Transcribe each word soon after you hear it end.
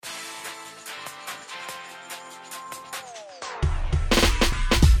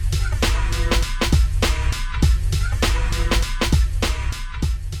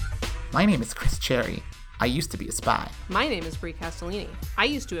My name is Chris Cherry. I used to be a spy. My name is Brie Castellini. I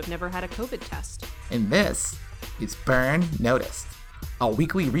used to have never had a COVID test. And this is Burn Noticed, a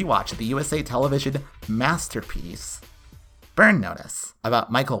weekly rewatch of the USA Television masterpiece, Burn Notice,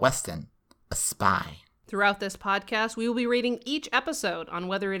 about Michael Weston, a spy. Throughout this podcast, we will be rating each episode on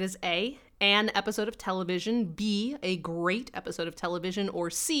whether it is A, an episode of television, B, a great episode of television, or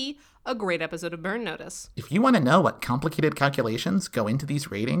C, a great episode of Burn Notice. If you want to know what complicated calculations go into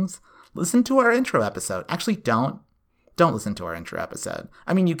these ratings, listen to our intro episode. Actually, don't listen to our intro episode.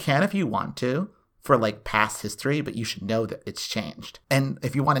 I mean, you can if you want to, for like past history, but you should know that it's changed. And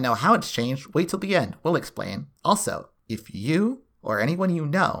if you want to know how it's changed, wait till the end. We'll explain. Also, if you or anyone you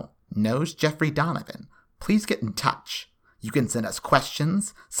know knows Jeffrey Donovan, please get in touch. You can send us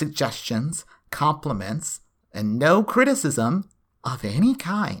questions, suggestions, compliments, and no criticism of any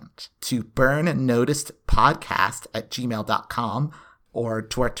kind to burnnoticedpodcast@gmail.com or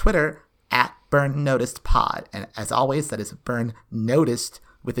to our Twitter @burnnoticedpod. And as always, that is Burn Noticed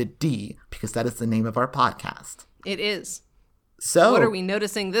with a D, because that is the name of our podcast. It is. So, what are we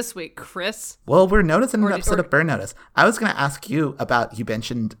noticing this week, Chris? Well, we're noticing an episode of Burn Notice. I was going to ask you about, you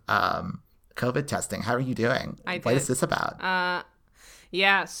mentioned COVID testing. How are you doing? What is this about?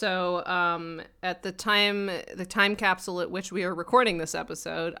 Yeah, so at the time capsule at which we are recording this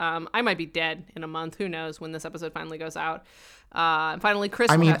episode, I might be dead in a month. Who knows when this episode finally goes out. And finally, Chris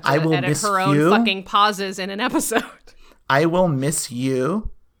will have to edit her own fucking pauses in an episode. I will miss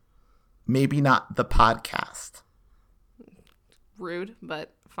you. Maybe not the podcast. Rude,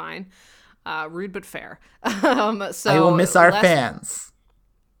 but fine. Rude, but fair. So I will miss our fans.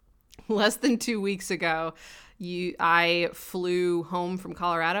 Less than 2 weeks ago, I flew home from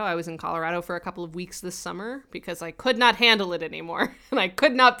Colorado. I was in Colorado for a couple of weeks this summer because I could not handle it anymore. And I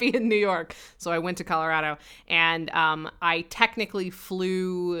could not be in New York. So I went to Colorado. And I technically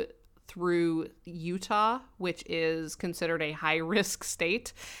flew through Utah, which is considered a high-risk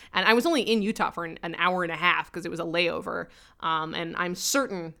state. And I was only in Utah for an hour and a half because it was a layover. And I'm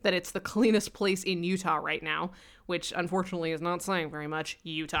certain that it's the cleanest place in Utah right now, which unfortunately is not saying very much,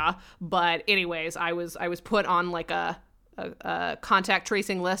 Utah. But anyways, I was put on like a contact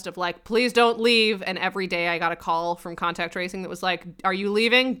tracing list of like, please don't leave. And every day I got a call from contact tracing that was like, are you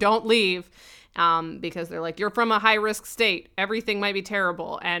leaving? Don't leave. Because they're like, you're from a high-risk state. Everything might be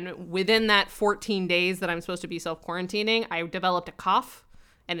terrible. And within that 14 days that I'm supposed to be self-quarantining, I developed a cough.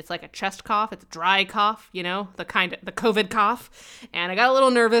 And it's like a chest cough. It's a dry cough, you know, the COVID cough. And I got a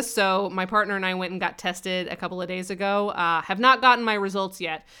little nervous, so my partner and I went and got tested a couple of days ago. Have not gotten my results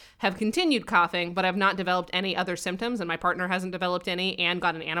yet. Have continued coughing, but I've not developed any other symptoms. And my partner hasn't developed any and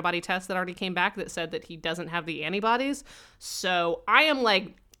got an antibody test that already came back that said that he doesn't have the antibodies. So I am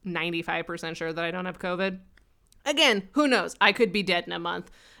like 95% sure that I don't have COVID. Again, who knows? I could be dead in a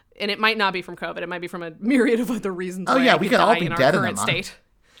month. And it might not be from COVID. It might be from a myriad of other reasons. Oh, yeah, we could all be dead in a month. State.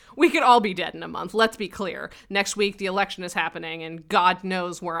 We could all be dead in a month. Let's be clear. Next week, the election is happening, and God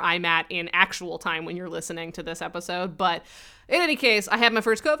knows where I'm at in actual time when you're listening to this episode. But in any case, I had my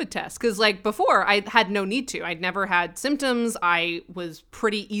first COVID test because, like, before, I had no need to. I'd never had symptoms. I was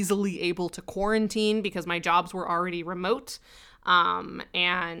pretty easily able to quarantine because my jobs were already remote.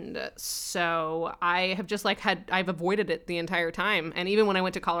 And so I have just I've avoided it the entire time. And even when I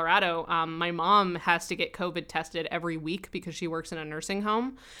went to Colorado, my mom has to get COVID tested every week because she works in a nursing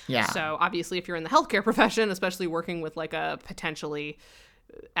home. Yeah. So obviously if you're in the healthcare profession, especially working with like a potentially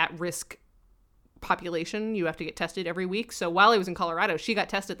at-risk population, you have to get tested every week. So while I was in Colorado, she got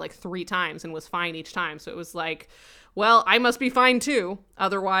tested like 3 times and was fine each time. So it was like, well, I must be fine too.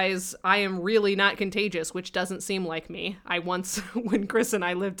 Otherwise, I am really not contagious, which doesn't seem like me. I once, when Chris and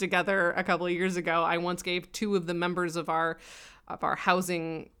I lived together a couple of years ago, I once gave 2 of the members of our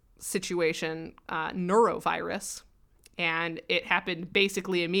housing situation norovirus. And it happened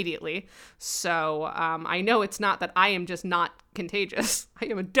basically immediately. So I know it's not that I am just not contagious. I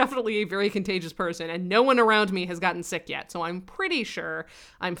am definitely a very contagious person, and no one around me has gotten sick yet. So I'm pretty sure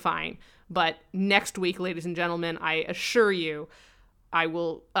I'm fine. But next week, ladies and gentlemen, I assure you, I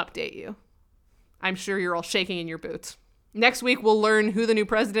will update you. I'm sure you're all shaking in your boots. Next week, we'll learn who the new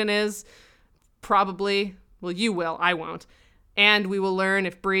president is. Probably. Well, you will. I won't. And we will learn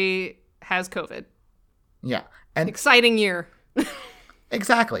if Brie has COVID. Yeah. And exciting year.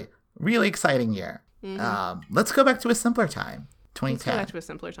 Exactly. Really exciting year. Mm-hmm. Let's go back to a simpler time. 2010. Let's go back to a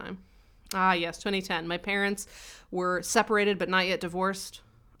simpler time. Ah, yes, 2010. My parents were separated but not yet divorced.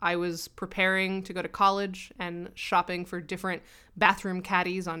 I was preparing to go to college and shopping for different bathroom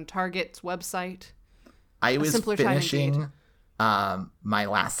caddies on Target's website. I was finishing my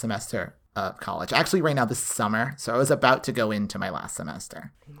last semester of college. Actually, right now, this is summer, so I was about to go into my last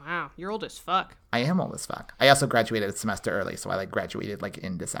semester. Wow, you're old as fuck. I am old as fuck. I also graduated a semester early, so I like graduated like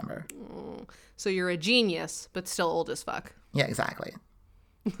in December. So you're a genius, but still old as fuck. Yeah, exactly.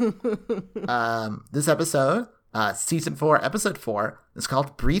 This episode, season 4, episode 4, is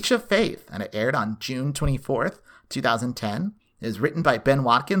called Breach of Faith, and it aired on June 24th, 2010. It is written by Ben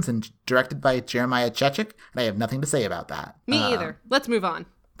Watkins and directed by Jeremiah Chechik, and I have nothing to say about that. Me either. Let's move on.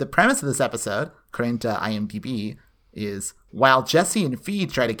 The premise of this episode, according to IMDb, is while Jesse and Fee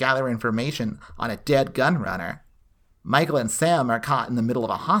try to gather information on a dead gun runner, Michael and Sam are caught in the middle of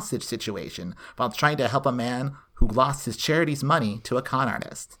a hostage situation while trying to help a man who lost his charity's money to a con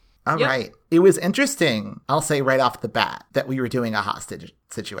artist. All right. It was interesting, I'll say right off the bat, that we were doing a hostage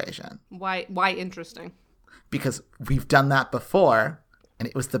situation. Why interesting? Because we've done that before, and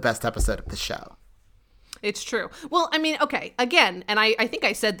it was the best episode of the show. It's true. Well, I mean, okay, again, and I think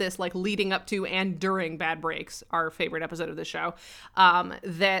I said this like leading up to and during Bad Breaks, our favorite episode of the show,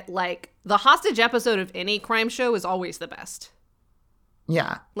 that like the hostage episode of any crime show is always the best.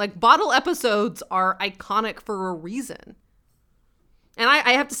 Yeah. Like bottle episodes are iconic for a reason. And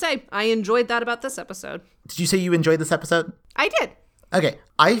I have to say, I enjoyed that about this episode. Did you say you enjoyed this episode? I did. Okay.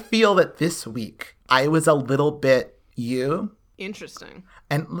 I feel that this week I was a little bit you. Interesting.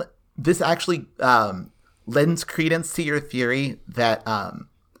 And this actually lends credence to your theory that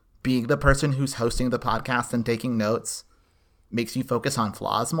being the person who's hosting the podcast and taking notes makes you focus on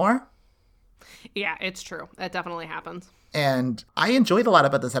flaws more. Yeah, it's true. That definitely happens. And I enjoyed a lot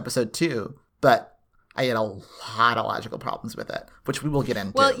about this episode too, but I had a lot of logical problems with it, which we will get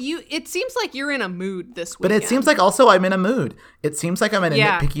into. Well, it seems like you're in a mood this week. But it seems like also I'm in a mood. It seems like I'm in a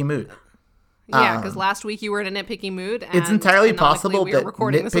nitpicky mood. Yeah, because last week you were in a nitpicky mood. And it's entirely possible we that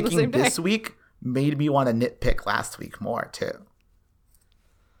nitpicking this week made me want to nitpick last week more too.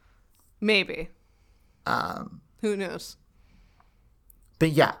 Maybe. Who knows?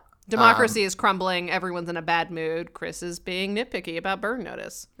 But yeah. Democracy is crumbling. Everyone's in a bad mood. Chris is being nitpicky about Burn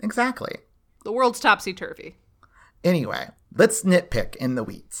Notice. Exactly. The world's topsy-turvy. Anyway, let's nitpick in the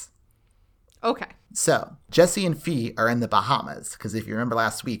weeds. Okay. So, Jesse and Fee are in the Bahamas, because if you remember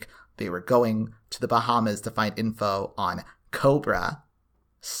last week, they were going to the Bahamas to find info on Cobra.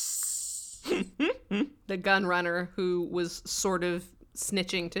 The gun runner who was sort of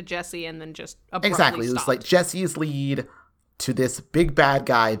snitching to Jesse and then just abruptly Exactly. stopped. It was like Jesse's lead to this big bad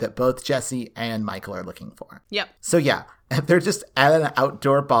guy that both Jesse and Michael are looking for. Yep. So yeah, they're just at an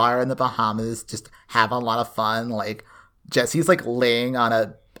outdoor bar in the Bahamas, just having a lot of fun. Like Jesse's like laying on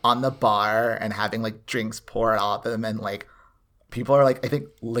the bar and having like drinks poured off him, and like people are like I think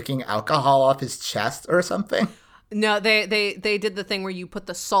licking alcohol off his chest or something. No, they did the thing where you put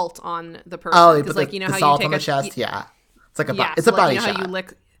the salt on the person. Oh, they put like, the, you know the how salt you take on the chest. Yeah, it's like it's so a body you know shot. How you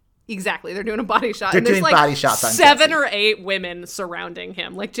lick. Exactly, they're doing a body shot. They're and there's doing like body shots on 7 Jesse. or 8 women surrounding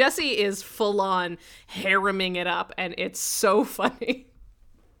him. Like Jesse is full on hareming it up, and it's so funny.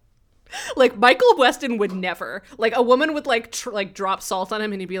 Like Michael Weston would never. Like a woman would like drop salt on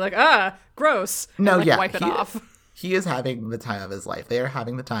him, and he'd be like, gross. No, and, like, yeah, wipe it off. He is having the time of his life. They are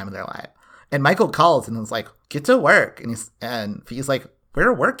having the time of their life. And Michael calls and is like, "Get to work," and he's like,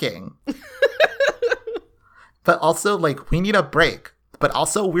 "We're working." But also like we need a break. But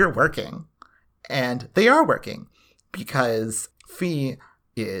also we're working. And they are working because Fee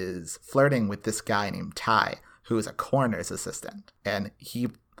is flirting with this guy named Ty, who is a coroner's assistant. And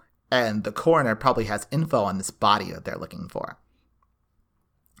the coroner probably has info on this body that they're looking for.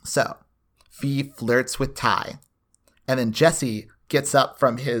 So Fee flirts with Ty. And then Jesse gets up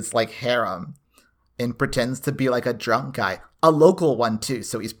from his like harem and pretends to be like a drunk guy. A local one too,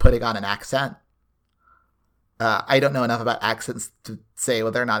 so he's putting on an accent. I don't know enough about accents to say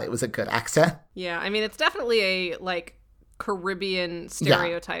whether or not it was a good accent. Yeah, I mean, it's definitely a, like, Caribbean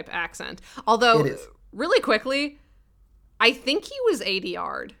stereotype accent. Although, really quickly, I think he was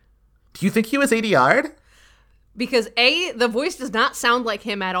ADR'd. Do you think he was ADR'd? Because, A, the voice does not sound like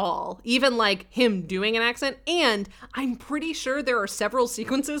him at all. Even, like, him doing an accent. And I'm pretty sure there are several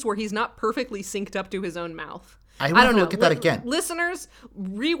sequences where he's not perfectly synced up to his own mouth. I don't know. Look at that again. Listeners,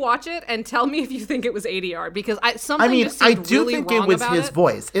 rewatch it and tell me if you think it was ADR, because I do really think it was his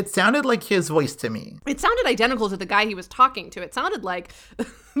voice. It sounded like his voice to me. It sounded identical to the guy he was talking to. It sounded like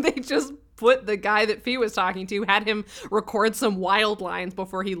they just put the guy that Fee was talking to, had him record some wild lines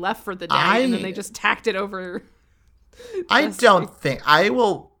before he left for the day, and then they just tacked it over. I don't think I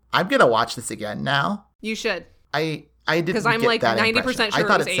will. I'm gonna watch this again now. You should. I didn't because I'm like 90% sure I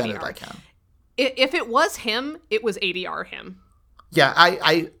thought it was sounded ADR. like him. If it was him, it was ADR him. Yeah,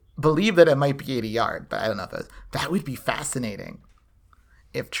 I believe that it might be ADR, but I don't know if that would be fascinating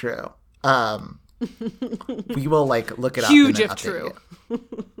if true. We will like look it up. Huge if true.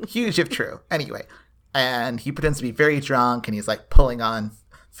 Huge if true. Anyway, and he pretends to be very drunk, and he's like pulling on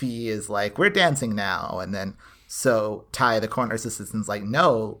Fee, is like, we're dancing now. And then so Ty, the coroner's assistant's like,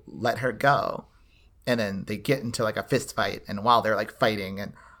 no, let her go. And then they get into like a fist fight, and while they're like fighting,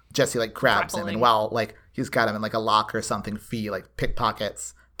 and Jesse like grabs him, and while like he's got him in like a locker or something, Fee like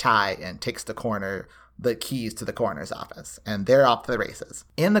pickpockets Ty and takes the keys to the coroner's office, and they're off to the races.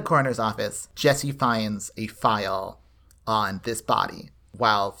 In the coroner's office, Jesse finds a file on this body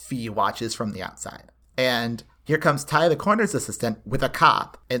while Fee watches from the outside. And here comes Ty, the coroner's assistant, with a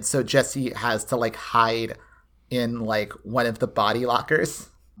cop. And so Jesse has to like hide in like one of the body lockers,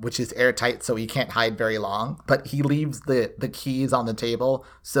 which is airtight, so he can't hide very long. But he leaves the keys on the table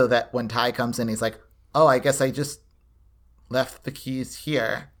so that when Ty comes in, he's like, oh, I guess I just left the keys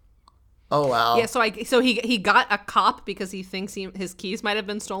here. Oh, well. Yeah, so he got a cop because he thinks his keys might have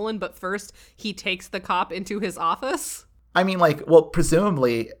been stolen, but first he takes the cop into his office. I mean, like, well,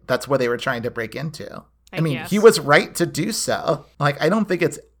 presumably that's where they were trying to break into. I mean, guess. He was right to do so. Like, I don't think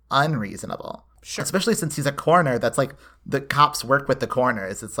it's unreasonable. Sure. Especially since he's a coroner. That's like, the cops work with the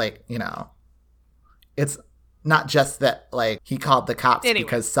coroners. It's like, you know, it's not just that, like, he called the cops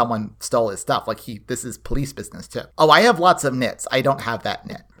because someone stole his stuff. Like, this is police business, too. Oh, I have lots of nits. I don't have that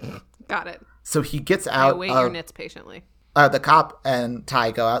nit. Got it. So he gets out. I await your nits patiently. The cop and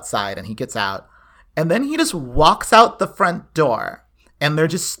Ty go outside, and he gets out. And then he just walks out the front door, and they're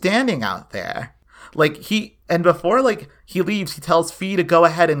just standing out there. Like, before, like, he leaves, he tells Fee to go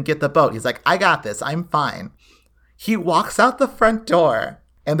ahead and get the boat. He's like, I got this. I'm fine. He walks out the front door,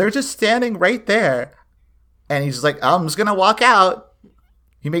 and they're just standing right there. And he's just like, I'm just going to walk out.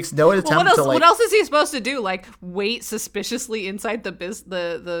 He makes no attempt to, like... What else is he supposed to do? Like, wait suspiciously inside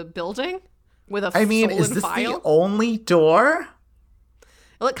the building? With a is this file? The only door?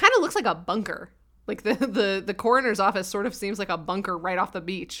 Well, it kind of looks like a bunker. Like, the coroner's office sort of seems like a bunker right off the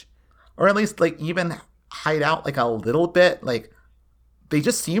beach. Or at least, like, even hide out, like, a little bit. Like, they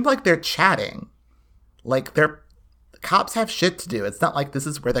just seem like they're chatting. Like, the cops have shit to do. It's not like this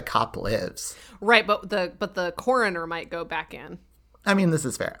is where the cop lives. Right, but the coroner might go back in. I mean, this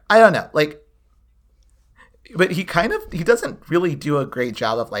is fair. I don't know. Like, but he doesn't really do a great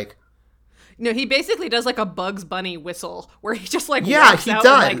job of, like... No, he basically does, like, a Bugs Bunny whistle, where he just, like, yeah, walks he out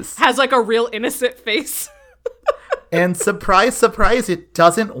does. and, like, has, like, a real innocent face. And surprise, surprise, it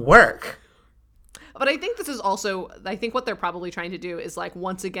doesn't work. But I think what they're probably trying to do is, like,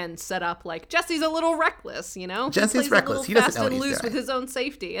 once again set up, like, Jesse's a little reckless, you know? Jesse's reckless. He doesn't know what he's doing. Fast and loose with his own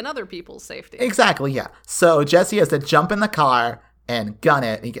safety and other people's safety. Exactly, yeah. So Jesse has to jump in the car and gun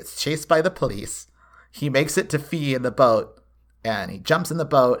it. And he gets chased by the police. He makes it to Fee in the boat. And he jumps in the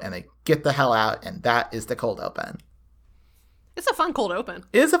boat, and they get the hell out, and that is the cold open. It's a fun cold open.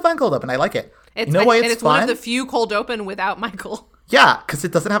 It is a fun cold open. I like it. You know why it's fun? One of the few cold open without Michael. Yeah, because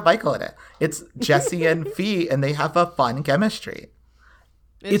it doesn't have Michael in it. It's Jesse and Fee, and they have a fun chemistry.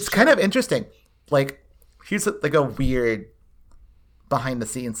 It's kind of interesting. Like, here's like a weird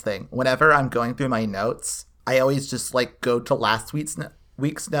behind-the-scenes thing. Whenever I'm going through my notes, I always just, like, go to last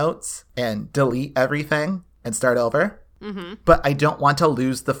week's notes and delete everything and start over. Mm-hmm. But I don't want to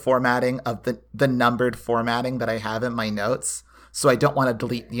lose the formatting of the numbered formatting that I have in my notes. So I don't want to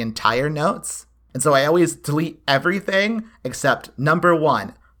delete the entire notes. And so I always delete everything except number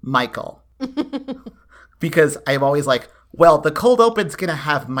 1, Michael. Because I'm always like, well, the cold open's going to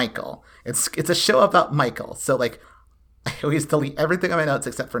have Michael. It's a show about Michael. So, like, I always delete everything on my notes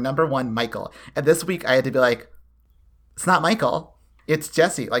except for number 1, Michael. And this week I had to be like, it's not Michael. It's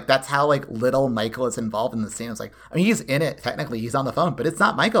Jesse. Like, that's how, like, little Michael is involved in the scene. It's like, I mean, he's in it. Technically, he's on the phone, but it's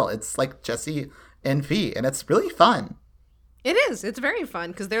not Michael. It's, like, Jesse and Fee, and it's really fun. It is. It's very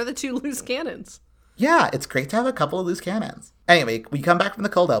fun, because they're the two loose cannons. Yeah, it's great to have a couple of loose cannons. Anyway, we come back from the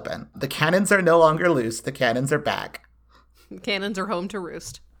cold open. The cannons are no longer loose. The cannons are back. Cannons are home to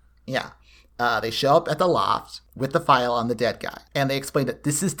roost. Yeah. They show up at the loft with the file on the dead guy, and they explain that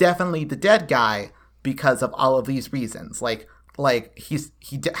this is definitely the dead guy because of all of these reasons. Like he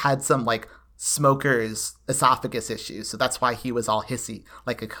had some, like, smoker's esophagus issues, so that's why he was all hissy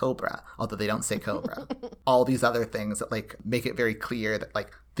like a cobra, although they don't say cobra. All these other things that, like, make it very clear that,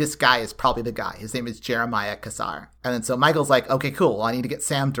 like, this guy is probably the guy. His name is Jeremiah Kassar. And then so Michael's like, okay, cool, well, I need to get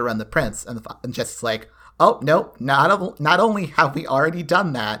Sam to run the prints. And Jesse's like, oh, nope, not only have we already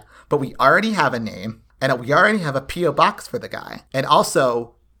done that, but we already have a name, and we already have a P.O. box for the guy. And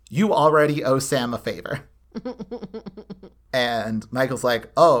also, you already owe Sam a favor. And Michael's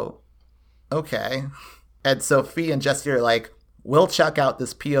like, oh, okay. And so Fee and Jesse are like, we'll check out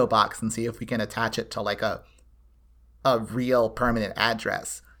this P.O. box and see if we can attach it to, like, a real permanent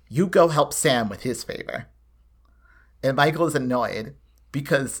address. you go help Sam with his favor. And Michael is annoyed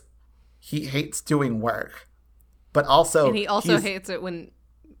because he hates doing work. But also... And he also hates it when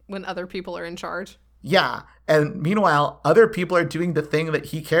other people are in charge. Yeah. And meanwhile, other people are doing the thing that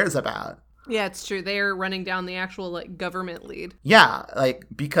he cares about. Yeah, it's true. They're running down the actual, like, government lead. Yeah, like,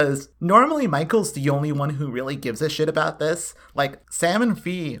 because normally Michael's the only one who really gives a shit about this. Like, Sam and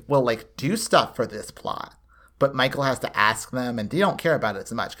Fee will, like, do stuff for this plot. But Michael has to ask them, and they don't care about it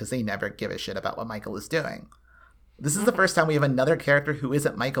as much because they never give a shit about what Michael is doing. This is the first time we have another character who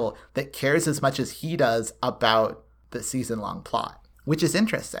isn't Michael that cares as much as he does about the season-long plot, which is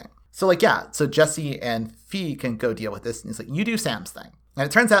interesting. So, like, yeah, so Jesse and Fee can go deal with this, and he's like, you do Sam's thing. And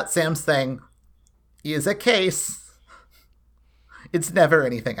it turns out Sam's thing is a case. It's never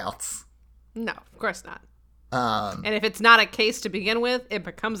anything else. No, of course not. And if it's not a case to begin with, it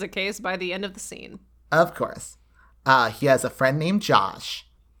becomes a case by the end of the scene. Of course. He has a friend named Josh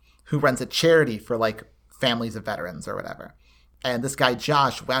who runs a charity for, like, families of veterans or whatever. And this guy,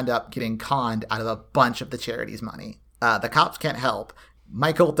 Josh, wound up getting conned out of a bunch of the charity's money. The cops can't help.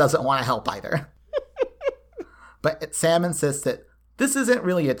 Michael doesn't want to help either. But Sam insists that this isn't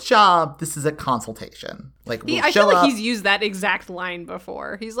really a job. This is a consultation. Like, we'll I feel like he's used that exact line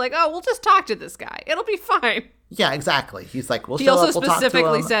before. He's like, "Oh, we'll just talk to this guy. It'll be fine." Yeah, exactly. He's like, "We'll he show up. also We'll talk to him."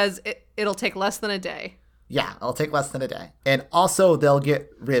 specifically says it'll take less than a day. Yeah, it'll take less than a day, and also they'll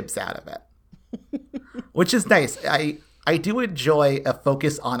get ribs out of it, which is nice. I do enjoy a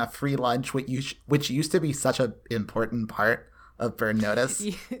focus on a free lunch, which used to be such an important part of Burn Notice.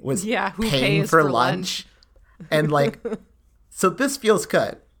 Was who paying pays for lunch. And, like, so this feels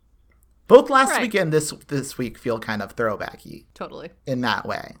good. Both last week and this week feel kind of throwbacky. Totally. In that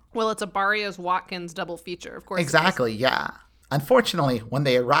way. Well, it's a Barrios Watkins double feature, of course. Exactly, yeah. Unfortunately, when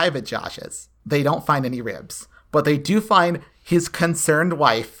they arrive at Josh's, they don't find any ribs. But they do find his concerned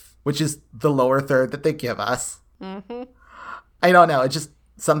wife, which is the lower third that they give us. Mm-hmm. I don't know. It's just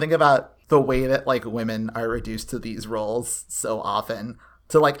something about the way that, like, women are reduced to these roles so often.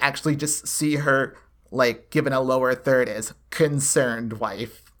 To, like, actually just see her, like, given a lower third as concerned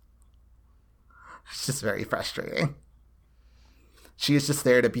wife. It's just very frustrating. She is just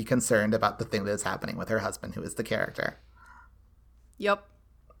there to be concerned about the thing that is happening with her husband, who is the character. Yep.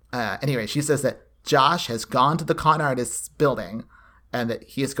 Anyway, she says that Josh has gone to the con artist's building and that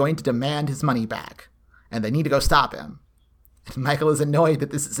he is going to demand his money back. And they need to go stop him. And Michael is annoyed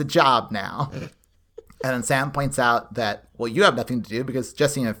that this is a job now. And then Sam points out that, well, you have nothing to do because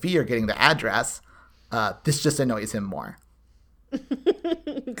Jesse and Fee are getting the address. This just annoys him more.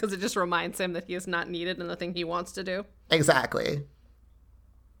 Because it just reminds him that he is not needed in the thing he wants to do. Exactly.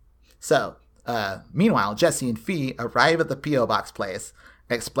 So, meanwhile, Jesse and Fee arrive at the P.O. Box place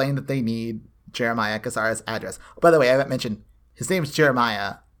and explain that they need Jeremiah Cassara's address. By the way, I haven't mentioned his name's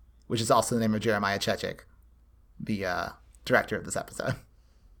Jeremiah, which is also the name of Jeremiah Chechik, the director of this episode.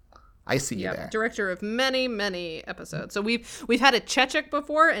 I see you there. Director of many, many episodes. So we've had a Chechik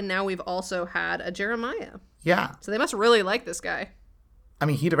before, and now we've also had a Jeremiah. Yeah. So they must really like this guy. I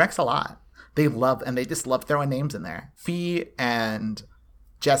mean, he directs a lot. They just love throwing names in there. Fee and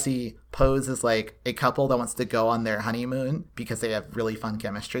Jesse pose as, like, a couple that wants to go on their honeymoon because they have really fun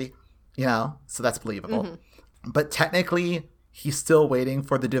chemistry, you know? So that's believable. Mm-hmm. But technically, he's still waiting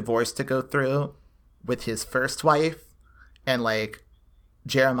for the divorce to go through with his first wife. And, like,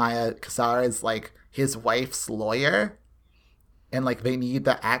 Jeremiah Cassara is, like, his wife's lawyer. And, like, they need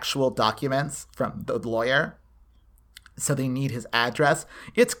the actual documents from the lawyer. So they need his address.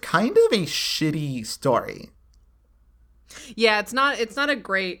 It's kind of a shitty story. Yeah, it's not a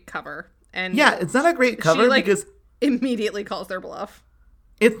great cover. And yeah, it's not a great cover because immediately calls their bluff.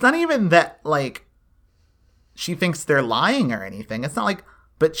 It's not even that, like, she thinks they're lying or anything. It's not like,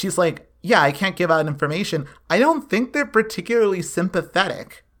 but she's like, yeah, I can't give out information. I don't think they're particularly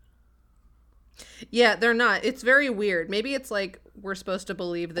sympathetic. Yeah, they're not. It's very weird. Maybe it's like we're supposed to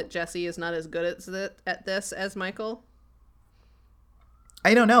believe that Jesse is not as good at this as Michael.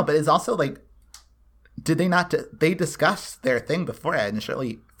 I don't know, but it's also like, did they not? They discussed their thing beforehand, and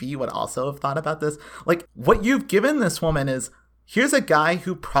surely Fee would also have thought about this. Like, what you've given this woman is, here's a guy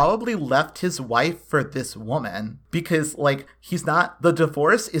who probably left his wife for this woman because, like, the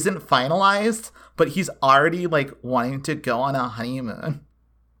divorce isn't finalized, but he's already, like, wanting to go on a honeymoon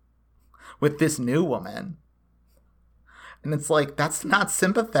with this new woman. And it's like, that's not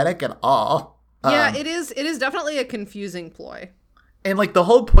sympathetic at all. Yeah, it is definitely a confusing ploy. And, like, the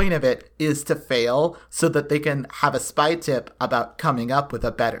whole point of it is to fail so that they can have a spy tip about coming up with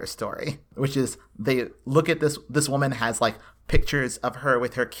a better story, which is they look at this woman has, like, pictures of her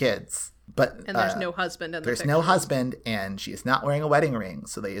with her kids But And there's no husband in the there's picture. no husband, and she is not wearing a wedding ring,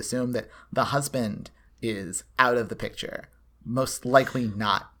 so they assume that the husband is out of the picture. Most likely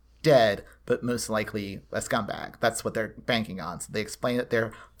not dead, but most likely a scumbag. That's what they're banking on. So they explain that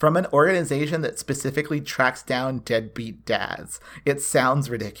they're from an organization that specifically tracks down deadbeat dads. It sounds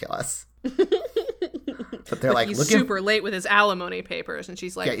ridiculous. But they're like, he's looking super late with his alimony papers, and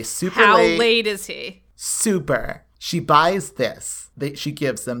she's like, Yeah, he's super how late. late is he? super. She buys this. She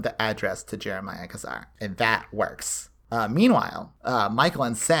gives them the address to Jeremiah Kazar, and that works. Meanwhile, Michael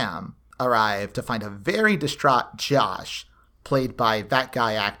and Sam arrive to find a very distraught Josh, played by that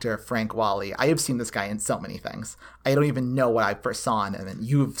guy actor Frank Wally. I have seen this guy in so many things. I don't even know what I first saw in him, and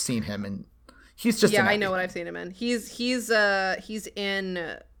you've seen him, and he's just I know what I've seen him in. He's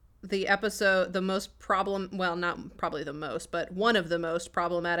in the episode, the most well, not probably the most, but one of the most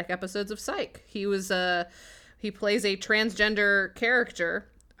problematic episodes of Psych. He was he plays a transgender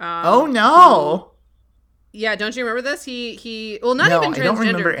character. Oh no! Yeah, don't you remember this? He well, not even transgender. I don't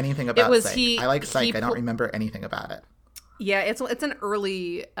remember anything about it was Psych. I like Psych. I don't remember anything about it. Yeah, it's an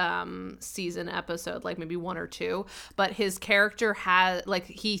early season episode, like maybe 1 or 2, but his character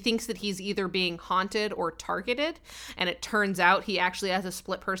he thinks that he's either being haunted or targeted, and it turns out he actually has a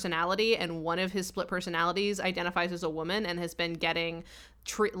split personality, and one of his split personalities identifies as a woman and has been getting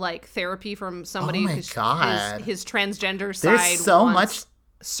therapy from somebody who's his transgender side. There's so much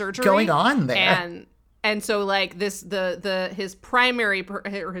surgery going on there. And so, like, his primary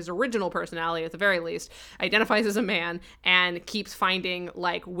or his original personality, at the very least, identifies as a man and keeps finding,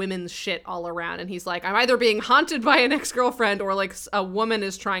 like, women's shit all around. And he's like, I'm either being haunted by an ex-girlfriend or, like, a woman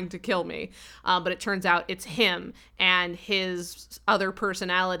is trying to kill me. But it turns out it's him, and his other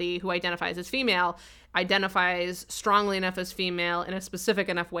personality, who identifies as female, identifies strongly enough as female in a specific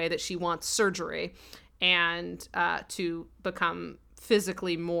enough way that she wants surgery and to become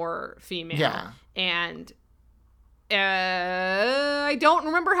physically more female. Yeah. And I don't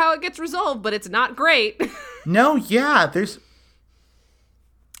remember how it gets resolved, but it's not great. No, yeah, there's...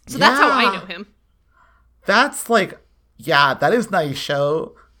 So that's how I know him. That's that is nice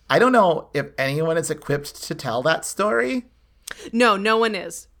show. I don't know if anyone is equipped to tell that story. No one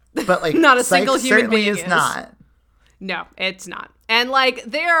is. But, like, not a Psych single human certainly being is not. No, it's not. And, like,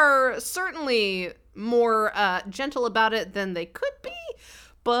 they're certainly more gentle about it than they could be,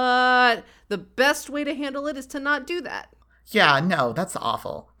 but the best way to handle it is to not do that. Yeah, no, that's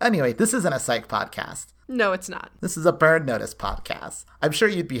awful. Anyway, this isn't a Psych podcast. No, it's not. This is a Burn Notice podcast. I'm sure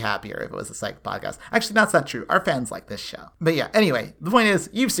you'd be happier if it was a Psych podcast. Actually, that's not true. Our fans like this show. But yeah, anyway, the point is,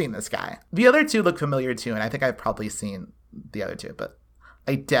 you've seen this guy. The other two look familiar too, and I think I've probably seen the other two, but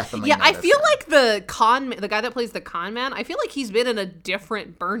I definitely know I feel him. like the guy that plays the con man, I feel like he's been in a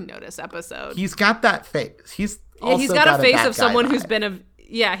different Burn Notice episode. He's got that face. He's got a face of someone who's vibe. been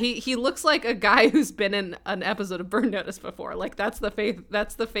he looks like a guy who's been in an episode of Burn Notice before. Like, that's the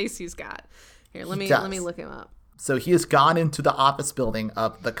face he's got. Here, let me look him up. So he has gone into the office building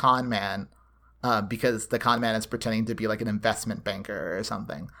of the con man because the con man is pretending to be like an investment banker or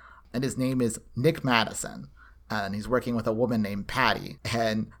something. And his name is Nick Madison. And he's working with a woman named Patty.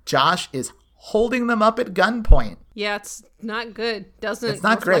 And Josh is holding them up at gunpoint. Yeah, it's not good. It's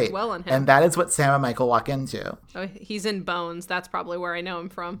not reflect great. well on him. And that is what Sam and Michael walk into. Oh, he's in Bones. That's probably where I know him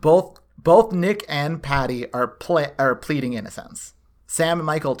from. Both Nick and Patty are pleading innocence. Sam and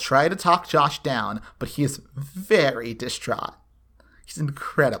Michael try to talk Josh down, but he is very distraught. He's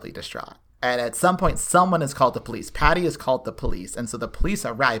incredibly distraught. And at some point, someone is called the police. Patty is called the police, and so the police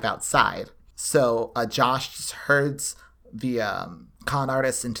arrive outside. So Josh just herds the con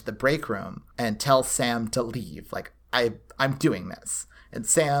artist into the break room and tells Sam to leave. Like, I'm doing this. And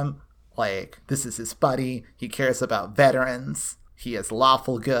Sam, like, this is his buddy. He cares about veterans. He is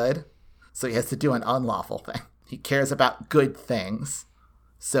lawful good, so he has to do an unlawful thing. He cares about good things,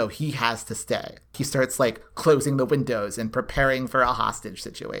 so he has to stay. He starts, like, closing the windows and preparing for a hostage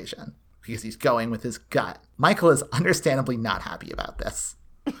situation because he's going with his gut. Michael is understandably not happy about this.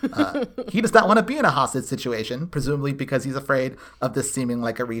 He does not want to be in a hostage situation, presumably because he's afraid of this seeming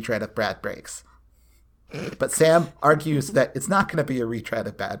like a retread of Bad Breaks. But Sam argues that it's not going to be a retread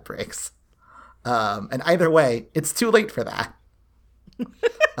of Bad Breaks. And either way, it's too late for that.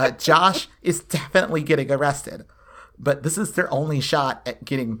 Josh is definitely getting arrested, but this is their only shot at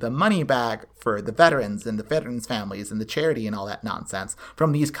getting the money back for the veterans and the veterans' families and the charity and all that nonsense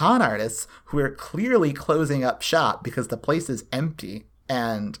from these con artists who are clearly closing up shop because the place is empty.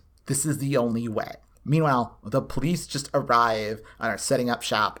 And this is the only way. Meanwhile, the police just arrive and are setting up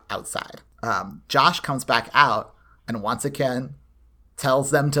shop outside. Josh comes back out and once again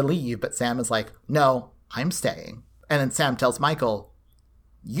tells them to leave, but Sam is like, no, I'm staying. And then Sam tells Michael,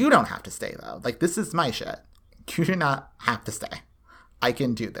 You don't have to stay, though. Like, this is my shit. You do not have to stay. I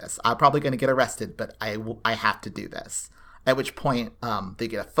can do this. I'm probably going to get arrested, but I have to do this. At which point, they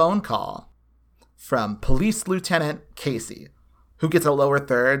get a phone call from Police Lieutenant Casey, who gets a lower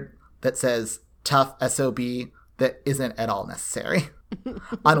third that says tough SOB that isn't at all necessary.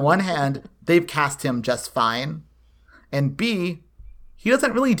 On one hand, they've cast him just fine. And B, he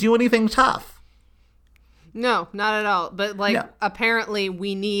doesn't really do anything tough. No, not at all. But, apparently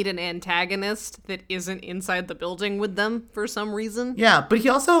we need an antagonist that isn't inside the building with them for some reason. Yeah, but he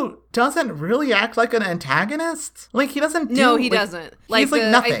also doesn't really act like an antagonist. Like, he doesn't do... No, he doesn't. He's like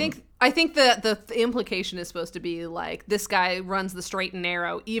nothing. I think the implication is supposed to be, like, this guy runs the straight and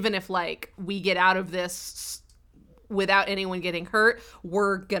narrow. Even if, like, we get out of this without anyone getting hurt,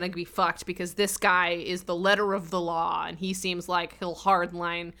 we're gonna be fucked because this guy is the letter of the law, and he seems like he'll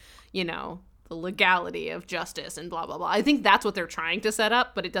hardline, the legality of justice and blah, blah, blah. I think that's what they're trying to set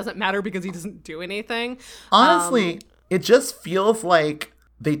up, but it doesn't matter because he doesn't do anything. Honestly, it just feels like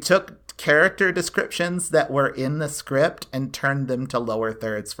they took character descriptions that were in the script and turned them to lower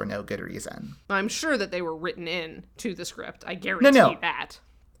thirds for no good reason. I'm sure that they were written in to the script. I guarantee that.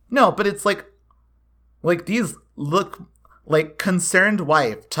 No, but it's like these look like concerned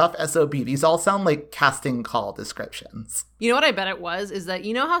wife, tough SOB. These all sound like casting call descriptions. You know what I bet it was? Is that,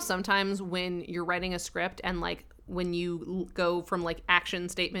 how sometimes when you're writing a script and, like, when you go from, like, action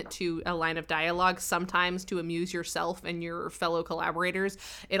statement to a line of dialogue, sometimes to amuse yourself and your fellow collaborators,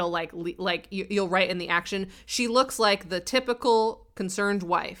 it'll, you'll write in the action, she looks like the typical concerned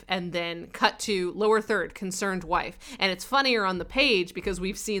wife, and then cut to lower third, concerned wife. And it's funnier on the page because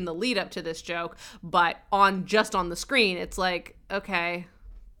we've seen the lead up to this joke, but on the screen, it's like, okay,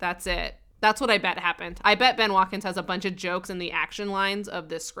 that's it. That's what I bet happened. I bet Ben Watkins has a bunch of jokes in the action lines of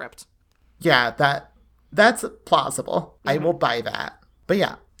this script. Yeah, that's plausible. I will buy that. But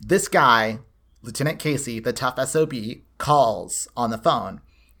yeah, this guy, Lieutenant Casey, the tough SOB, calls on the phone.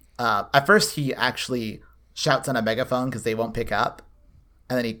 At first, he actually shouts on a megaphone because they won't pick up.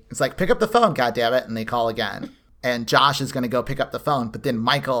 And then he's like, pick up the phone, goddammit. And they call again. And Josh is going to go pick up the phone. But then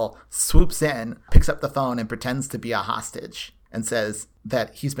Michael swoops in, picks up the phone, and pretends to be a hostage. And says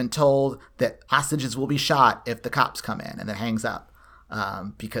that he's been told that hostages will be shot if the cops come in. And then hangs up.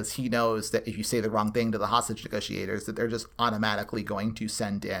 Because he knows that if you say the wrong thing to the hostage negotiators, that they're just automatically going to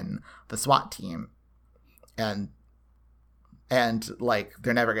send in the SWAT team. And like,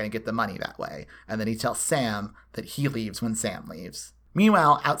 they're never going to get the money that way. And then he tells Sam that he leaves when Sam leaves.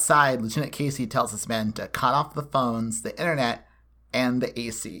 Meanwhile, outside, Lieutenant Casey tells his men to cut off the phones, the internet, and the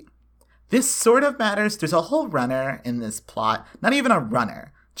AC. This sort of matters. There's a whole runner in this plot. Not even a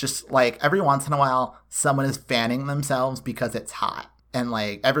runner. Just, like, every once in a while, someone is fanning themselves because it's hot. And,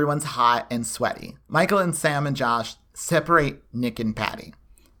 like, everyone's hot and sweaty. Michael and Sam and Josh separate Nick and Patty.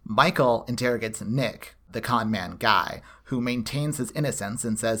 Michael interrogates Nick, the con man guy, who maintains his innocence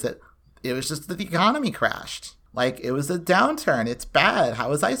and says that it was just that the economy crashed. Like, it was a downturn. It's bad. How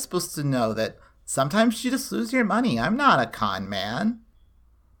was I supposed to know that sometimes you just lose your money? I'm not a con man.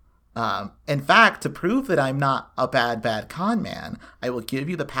 In fact, to prove that I'm not a bad con man, I will give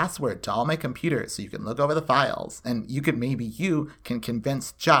you the password to all my computers so you can look over the files. And you can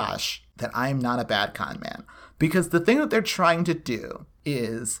convince Josh that I'm not a bad con man. Because the thing that they're trying to do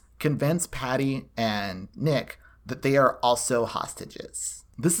is convince Patty and Nick that they are also hostages.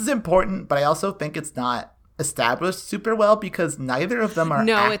 This is important, but I also think it's not established super well because neither of them are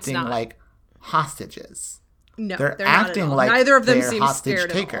acting like hostages. No, they're acting like neither of them they're seems hostage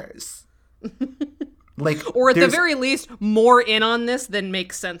scared takers. Like, or at the very least, more in on this than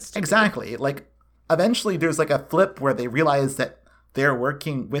makes sense to exactly. me. Like, eventually there's like a flip where they realize that they're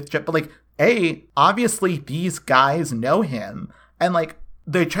working with Jeff, but like, obviously these guys know him, and like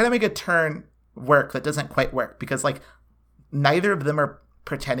they try to make a turn work that doesn't quite work because like neither of them are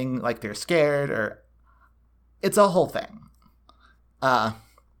pretending like they're scared, or it's a whole thing.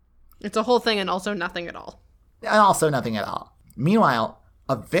 It's a whole thing and also nothing at all. And also nothing at all. Meanwhile,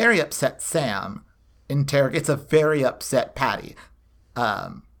 a very upset Sam interrogates a very upset Patty,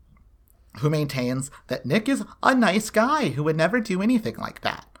 who maintains that Nick is a nice guy who would never do anything like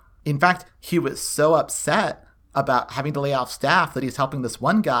that. In fact, he was so upset about having to lay off staff that he's helping this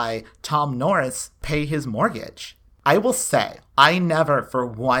one guy, Tom Norris, pay his mortgage. I will say, I never for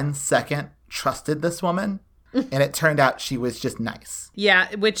 1 second trusted this woman, and it turned out she was just nice.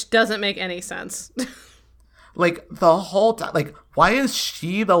 Yeah, which doesn't make any sense. Like, the whole time, like, why is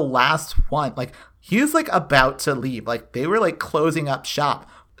she the last one? Like, he's, like, about to leave. Like, they were, like, closing up shop.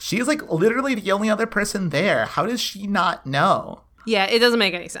 She's, like, literally the only other person there. How does she not know? Yeah, it doesn't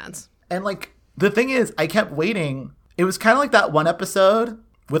make any sense. And, like, the thing is, I kept waiting. It was kind of like that one episode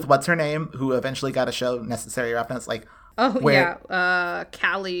with what's her name, who eventually got a show, Necessary Roughness, like Callie.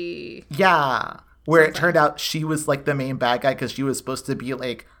 Yeah, where it turned out she was like the main bad guy because she was supposed to be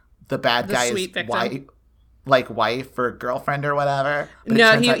like the bad guy's wife or girlfriend or whatever. But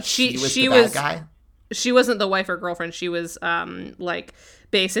no, she was the bad guy. She wasn't the wife or girlfriend. She was like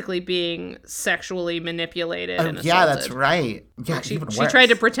basically being sexually manipulated. And assaulted. Yeah, that's right. Yeah, she tried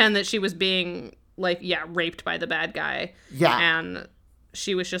to pretend that she was being raped by the bad guy. Yeah, and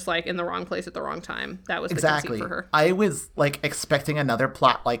she was just like in the wrong place at the wrong time. That was the conceit for her. I was like expecting another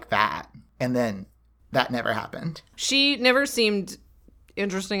plot like that, and then that never happened. She never seemed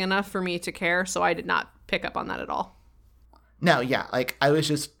interesting enough for me to care, so I did not pick up on that at all. No, yeah, like I was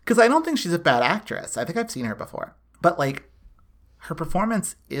just because I don't think she's a bad actress. I think I've seen her before, but like her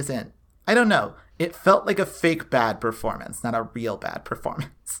performance isn't. I don't know. It felt like a fake bad performance, not a real bad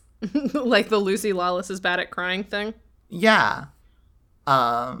performance. Like the Lucy Lawless is bad at crying thing. Yeah.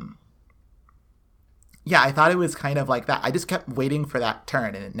 Yeah, I thought it was kind of like that. I just kept waiting for that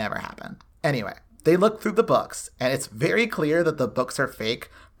turn and it never happened. Anyway, they look through the books and it's very clear that the books are fake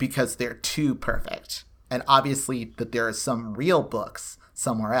because they're too perfect. And obviously that there are some real books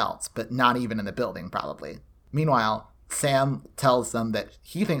somewhere else, but not even in the building probably. Meanwhile, Sam tells them that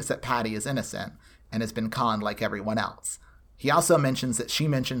he thinks that Patty is innocent and has been conned like everyone else. He also mentions that she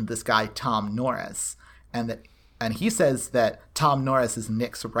mentioned this guy Tom Norris and he says that Tom Norris is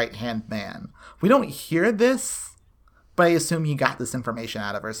Nick's right-hand man. We don't hear this, but I assume he got this information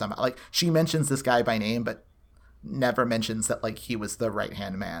out of her somehow. Like, she mentions this guy by name, but never mentions that, like, he was the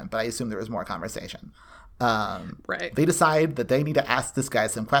right-hand man. But I assume there was more conversation. Right. They decide that they need to ask this guy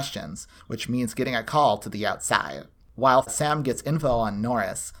some questions, which means getting a call to the outside. While Sam gets info on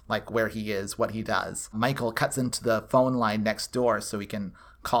Norris, like where he is, what he does, Michael cuts into the phone line next door so he can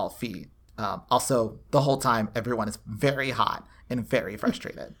call Fee. Also, the whole time, everyone is very hot and very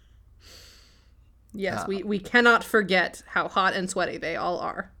frustrated. Yes, we cannot forget how hot and sweaty they all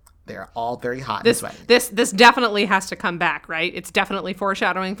are. They're all very hot and sweaty. This definitely has to come back, right? It's definitely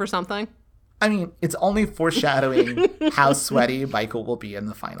foreshadowing for something. I mean, it's only foreshadowing how sweaty Michael will be in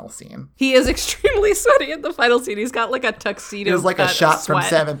the final scene. He is extremely sweaty in the final scene. He's got like a tuxedo. It was like a shot from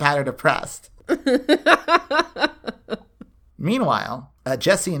Sam and Pat Are Depressed. Meanwhile,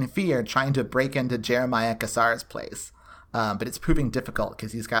 Jesse and Fee are trying to break into Jeremiah Cassar's place, but it's proving difficult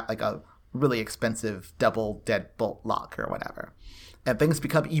because he's got like a really expensive double deadbolt lock or whatever. And things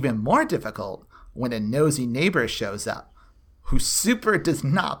become even more difficult when a nosy neighbor shows up who super does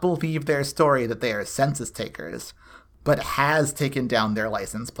not believe their story that they are census takers, but has taken down their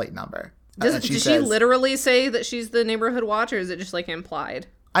license plate number. Did she literally say that she's the neighborhood watch, or is it just like implied?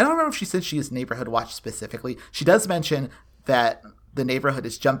 I don't remember if she said she is neighborhood watch specifically. She does mention that the neighborhood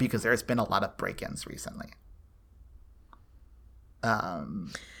is jumpy because there's been a lot of break-ins recently.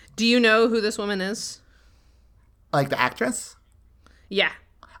 Do you know who this woman is? Like the actress? Yeah.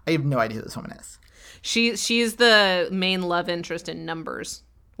 I have no idea who this woman is. She's the main love interest in Numbers,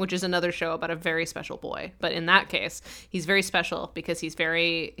 which is another show about a very special boy. But in that case, he's very special because he's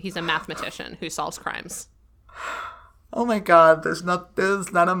a mathematician who solves crimes. Oh my god, there's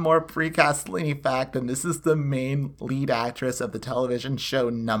not a more pre-Castellini fact than this is the main lead actress of the television show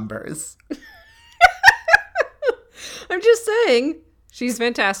Numbers. I'm just saying. She's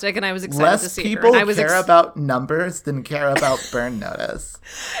fantastic, and I was excited to see her. Less people care about Numbers than care about Burn Notice.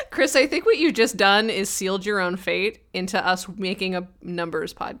 Chris, I think what you've just done is sealed your own fate into us making a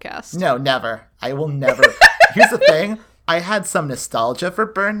Numbers podcast. No, never. I will never. Here's the thing. I had some nostalgia for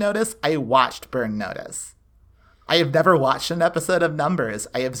Burn Notice. I watched Burn Notice. I have never watched an episode of Numbers.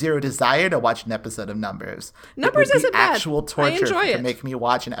 I have zero desire to watch an episode of Numbers. Numbers isn't bad. Actual torture to make me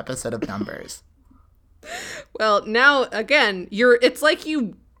watch an episode of Numbers. Well, now, again, it's like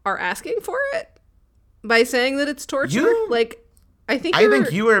you are asking for it by saying that it's torture. I think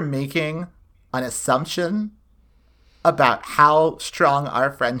you are making an assumption about how strong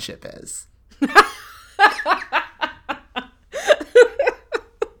our friendship is.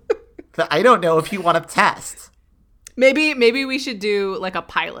 That I don't know if you want to test. Maybe we should do like a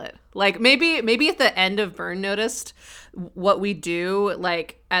pilot. Like maybe at the end of Burn Noticed, what we do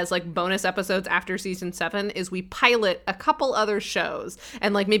like as like bonus episodes after season 7 is we pilot a couple other shows,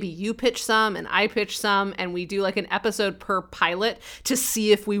 and like maybe you pitch some and I pitch some, and we do like an episode per pilot to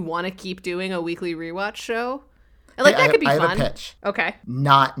see if we want to keep doing a weekly rewatch show. And like that could be fun. I have a pitch. Okay.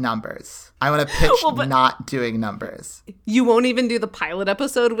 Not Numbers. I want to pitch not doing Numbers. You won't even do the pilot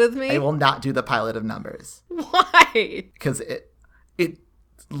episode with me? I will not do the pilot of Numbers. Why? Because it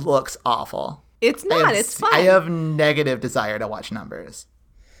looks awful. It's not. It's fun. I have negative desire to watch Numbers.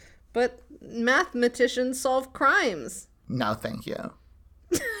 But mathematicians solve crimes. No, thank you.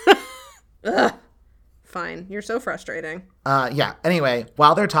 Ugh. Fine. You're so frustrating. Yeah. Anyway,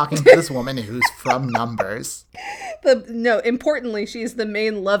 while they're talking to this woman who's from Numbers. Importantly, she's the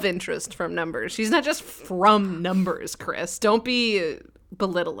main love interest from Numbers. She's not just from Numbers, Chris. Don't be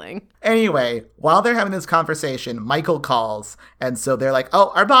belittling. Anyway, while they're having this conversation, Michael calls. And so they're like,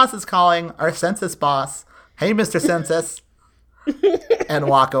 oh, our boss is calling, our census boss. Hey, Mr. Census. And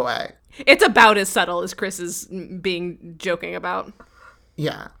walk away. It's about as subtle as Chris is being joking about.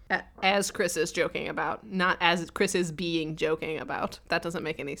 Yeah. As Chris is joking about, not as Chris is being joking about. That doesn't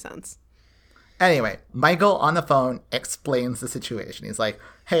make any sense. Anyway, Michael on the phone explains the situation. He's like,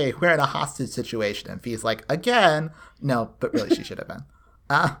 hey, we're in a hostage situation. And Fee's like, again? No, but really she should have been.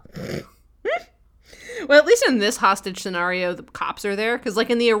 Well, at least in this hostage scenario, the cops are there. Because, like,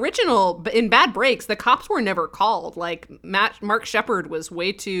 in the original, in Bad Breaks, the cops were never called. Like, Mark Shepard was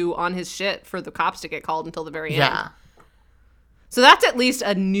way too on his shit for the cops to get called until the very end. Yeah. So that's at least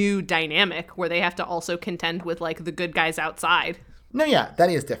a new dynamic where they have to also contend with, like, the good guys outside. No, yeah, that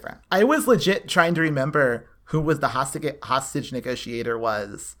is different. I was legit trying to remember who was the hostage negotiator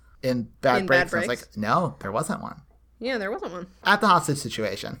was in Bad Breaks. I was like, no, there wasn't one. Yeah, there wasn't one. At the hostage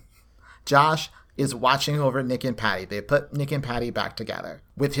situation, Josh is watching over Nick and Patty. They put Nick and Patty back together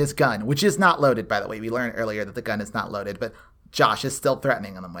with his gun, which is not loaded, by the way. We learned earlier that the gun is not loaded, but Josh is still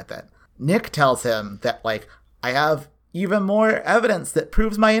threatening them with it. Nick tells him that, like, I have even more evidence that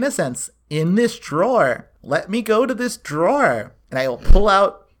proves my innocence in this drawer. Let me go to this drawer and I will pull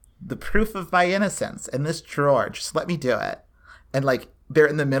out the proof of my innocence in this drawer. Just let me do it. And, like, they're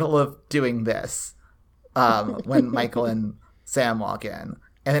in the middle of doing this when Michael and Sam walk in.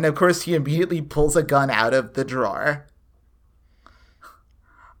 And then, of course, he immediately pulls a gun out of the drawer.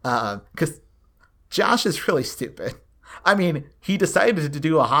 Because Josh is really stupid. I mean, he decided to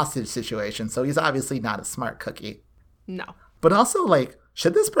do a hostage situation, so he's obviously not a smart cookie. No. But also, like,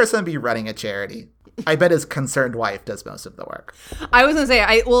 should this person be running a charity? I bet his concerned wife does most of the work. I was going to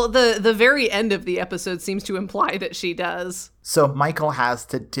say, the very end of the episode seems to imply that she does. So Michael has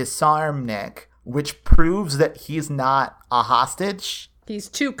to disarm Nick, which proves that he's not a hostage. He's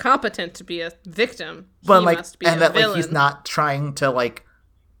too competent to be a victim. But, he like, must be and a that, villain. like, he's not trying to, like,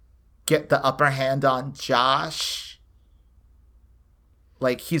 get the upper hand on Josh.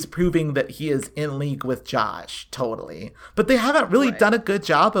 Like, he's proving that he is in league with Josh, totally. But they haven't really done a good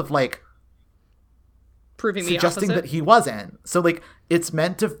job of, like, proving the suggesting opposite. that he wasn't. So, like, it's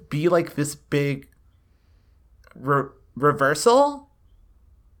meant to be, like, this big reversal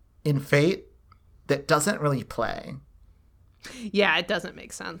in fate that doesn't really play. Yeah, it doesn't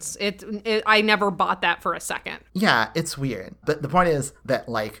make sense. I never bought that for a second. Yeah, it's weird. But the point is that,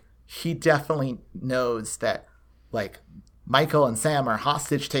 like, he definitely knows that, like, Michael and Sam are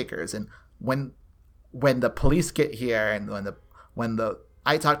hostage takers, and when the police get here and when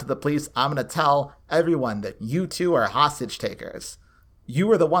I talk to the police, I'm gonna tell everyone that you two are hostage takers. You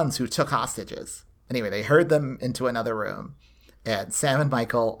were the ones who took hostages. Anyway, they herd them into another room, and Sam and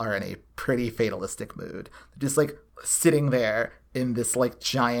Michael are in a pretty fatalistic mood. They're just, like, sitting there in this, like,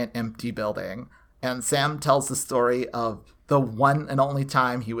 giant empty building, and Sam tells the story of the one and only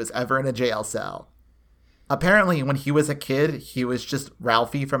time he was ever in a jail cell. Apparently, when he was a kid, he was just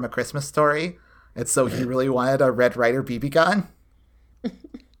Ralphie from A Christmas Story, and so he really wanted a Red Ryder BB gun.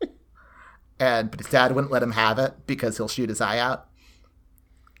 But his dad wouldn't let him have it because he'll shoot his eye out.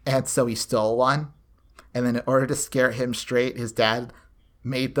 And so he stole one. And then in order to scare him straight, his dad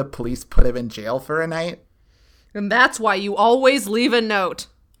made the police put him in jail for a night. And that's why you always leave a note.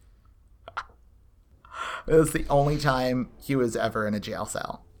 It was the only time he was ever in a jail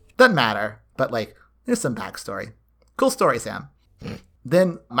cell. Doesn't matter, but, like, there's some backstory. Cool story, Sam.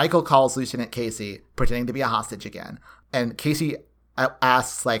 Then Michael calls Lieutenant Casey, pretending to be a hostage again. And Casey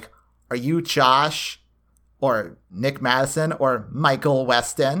asks, like, are you Josh or Nick Madison or Michael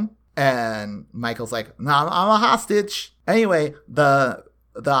Weston? And Michael's like, no, I'm a hostage. Anyway, the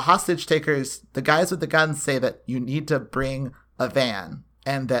hostage takers, the guys with the guns, say that you need to bring a van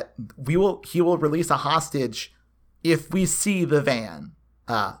and that he will release a hostage if we see the van.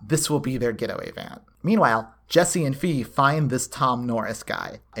 This will be their getaway van. Meanwhile, Jesse and Fee find this Tom Norris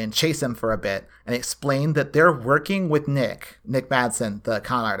guy and chase him for a bit and explain that they're working with Nick Madsen, the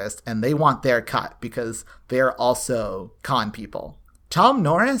con artist, and they want their cut because they're also con people. Tom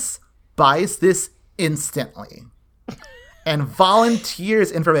Norris buys this instantly and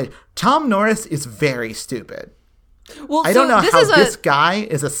volunteers information. Tom Norris is very stupid. Well, I don't know how this guy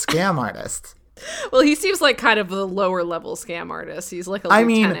is a scam artist. Well, he seems like kind of a lower level scam artist. He's like a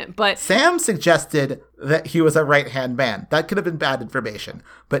lieutenant, but Sam suggested that he was a right-hand man. That could have been bad information,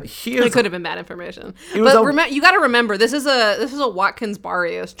 but it could have been bad information. But you got to remember, this is a Watkins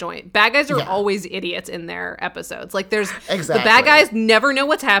Barrios joint. Bad guys are always idiots in their episodes. Like the bad guys never know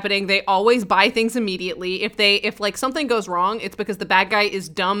what's happening. They always buy things immediately. If like something goes wrong, it's because the bad guy is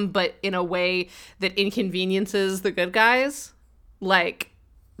dumb, but in a way that inconveniences the good guys. Like.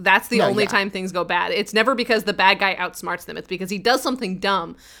 That's the only time things go bad. It's never because the bad guy outsmarts them. It's because he does something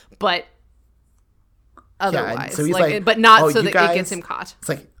dumb, but otherwise. So he's like, but not so that it gets him caught. It's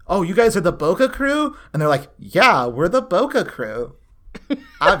like, oh, you guys are the Boca crew? And they're like, yeah, we're the Boca crew.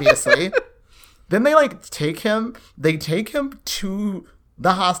 Obviously. Then they take him to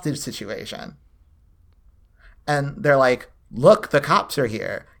the hostage situation. And they're like, look, the cops are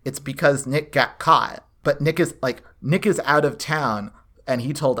here. It's because Nick got caught. But Nick is out of town. And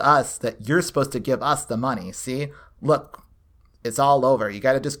he told us that you're supposed to give us the money. See? Look, it's all over. You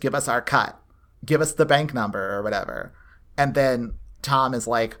got to just give us our cut. Give us the bank number or whatever. And then Tom is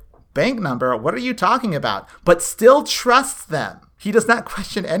like, bank number? What are you talking about? But still trusts them. He does not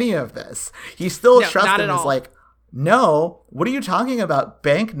question any of this. He still trusts them. Is like, no, what are you talking about?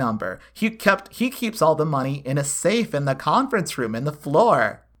 Bank number. He keeps all the money in a safe in the conference room in the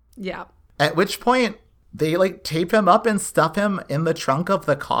floor. Yeah. At which point, they tape him up and stuff him in the trunk of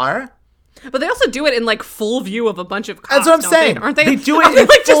the car. But they also do it in full view of a bunch of cops. That's what I'm saying. Aren't they? They do it in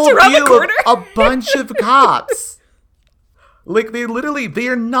full view of a bunch of cops. They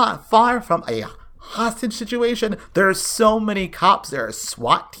are not far from a hostage situation. There are so many cops. There are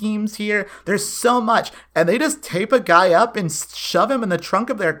SWAT teams here. There's so much. And they just tape a guy up and shove him in the trunk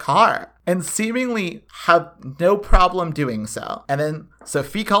of their car and seemingly have no problem doing so. And then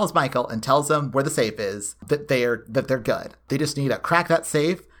Sophie calls Michael and tells him where the safe is, that they're good. They just need to crack that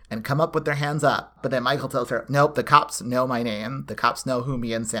safe and come up with their hands up. But then Michael tells her, nope, the cops know my name. The cops know who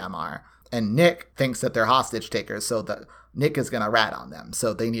me and Sam are. And Nick thinks that they're hostage takers, so Nick is going to rat on them.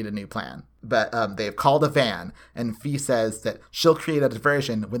 So they need a new plan. But they've called a van, and Fee says that she'll create a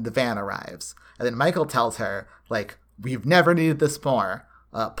diversion when the van arrives. And then Michael tells her, we've never needed this more.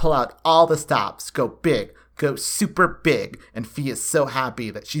 Pull out all the stops. Go big. Go super big. And Fee is so happy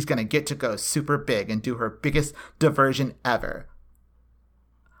that she's going to get to go super big and do her biggest diversion ever.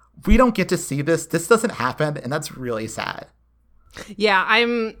 We don't get to see this. This doesn't happen, and that's really sad. Yeah,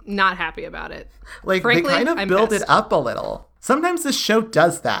 I'm not happy about it. Frankly, they kind of build it up a little. Sometimes this show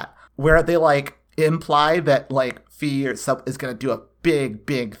does that, where they imply that Fee is going to do a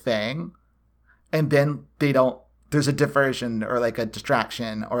big thing, and then they don't. There's a diversion or a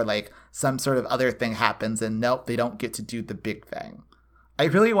distraction or some sort of other thing happens, and nope, they don't get to do the big thing. I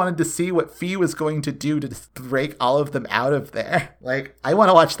really wanted to see what Fee was going to do to break all of them out of there. I want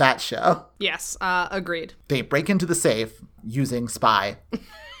to watch that show. Yes, agreed. They break into the safe using Spy.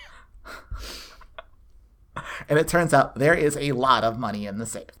 And it turns out there is a lot of money in the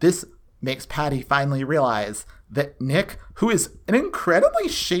safe. This makes Patty finally realize that Nick, who is an incredibly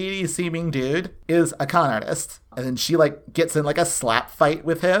shady seeming dude, is a con artist. And then she gets in a slap fight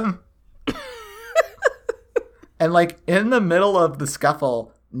with him. And in the middle of the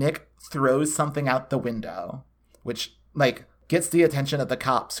scuffle, Nick throws something out the window, which gets the attention of the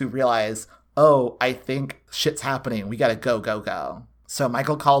cops, who realize, oh, I think shit's happening. We gotta go. So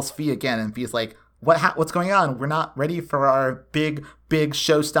Michael calls Fee again, and Fee's like, what's going on? We're not ready for our big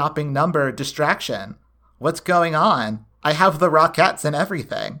show-stopping number distraction. What's going on? I have the Rockettes and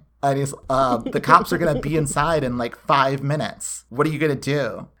everything. And he's, the cops are going to be inside in 5 minutes. What are you going to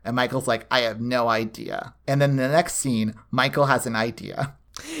do? And Michael's like, I have no idea. And then the next scene, Michael has an idea.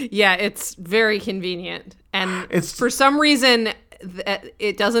 Yeah, it's very convenient. And for some reason,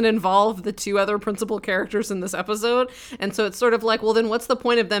 it doesn't involve the two other principal characters in this episode. And so it's sort of well, then what's the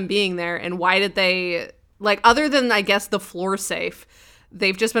point of them being there? And why did they, other than, I guess, the floor safe,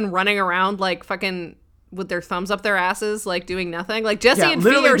 they've just been running around fucking with their thumbs up their asses, doing nothing. Jesse and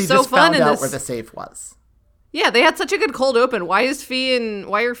Fee are so fun in this. Where the safe was. Yeah, they had such a good cold open. Why are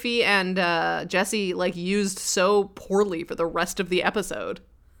Fee and Jesse used so poorly for the rest of the episode?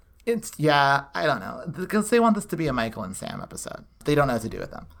 I don't know, because they want this to be a Michael and Sam episode. They don't know what to do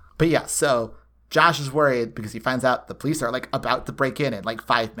with them. But yeah, so Josh is worried because he finds out the police are about to break in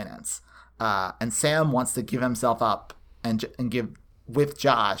 5 minutes, and Sam wants to give himself up and give with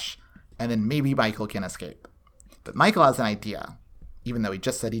Josh. And then maybe Michael can escape. But Michael has an idea, even though he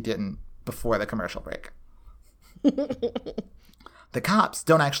just said he didn't before the commercial break. The cops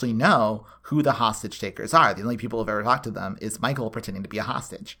don't actually know who the hostage takers are. The only people who've ever talked to them is Michael pretending to be a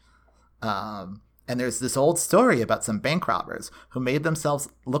hostage. And there's this old story about some bank robbers who made themselves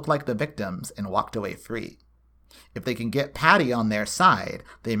look like the victims and walked away free. If they can get Patty on their side,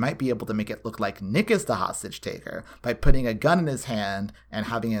 they might be able to make it look like Nick is the hostage taker by putting a gun in his hand and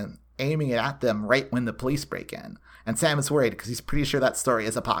having him aiming it at them right when the police break in. And Sam is worried because he's pretty sure that story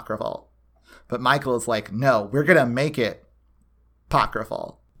is apocryphal. But Michael is like, no, we're going to make it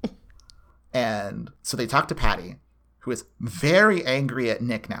apocryphal. And so they talk to Patty, who is very angry at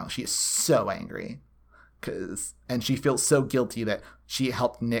Nick now. She is so angry. And she feels so guilty that she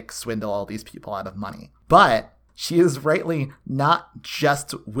helped Nick swindle all these people out of money. But she is rightly not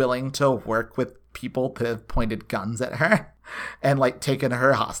just willing to work with people that have pointed guns at her and like taken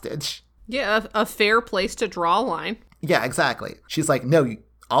her hostage. Yeah, a fair place to draw a line. Yeah, exactly. She's like, no,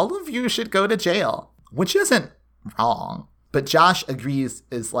 all of you should go to jail, which isn't wrong. But Josh agrees,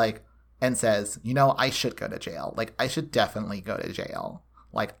 and says, I should go to jail. Like, I should definitely go to jail.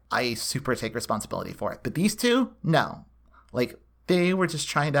 Like, I super take responsibility for it. But these two, no. Like, they were just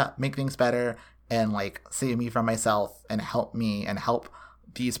trying to make things better and, like, save me from myself and help me and help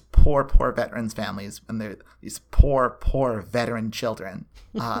these poor, poor veterans' families and these poor, poor veteran children.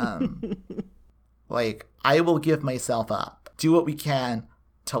 Like, I will give myself up. Do what we can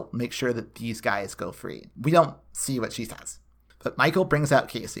to make sure that these guys go free. We don't see what she says. But Michael brings out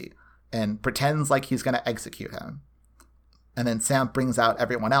Casey and pretends like he's going to execute him. And then Sam brings out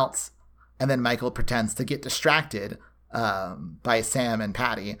everyone else. And then Michael pretends to get distracted by Sam and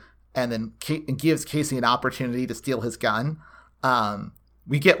Patty. And then gives Casey an opportunity to steal his gun.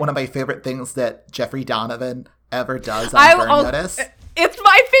 We get one of my favorite things that Jeffrey Donovan ever does on Burn Notice. It's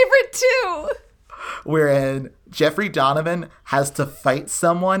my favorite too. Wherein Jeffrey Donovan has to fight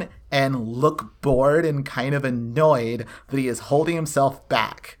someone and look bored and kind of annoyed that he is holding himself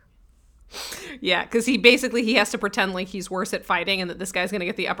back. Yeah, because he has to pretend like he's worse at fighting and that this guy's going to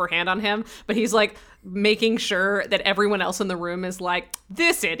get the upper hand on him. But he's like making sure that everyone else in the room is like,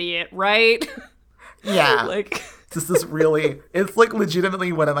 this idiot, right? Yeah. Like, this is really, it's like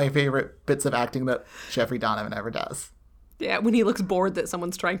legitimately one of my favorite bits of acting that Jeffrey Donovan ever does. Yeah, when he looks bored that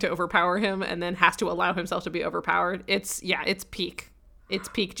someone's trying to overpower him and then has to allow himself to be overpowered. It's peak. It's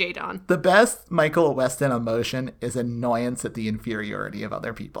peak J-Don. The best Michael Weston emotion is annoyance at the inferiority of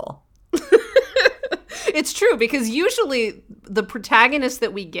other people. It's true, because usually the protagonist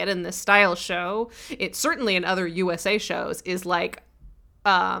that we get in this style show, it's certainly in other USA shows, is like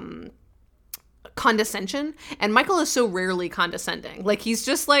condescension. And Michael is so rarely condescending. Like, he's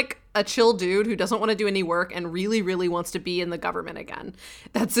just like a chill dude who doesn't want to do any work and really, really wants to be in the government again.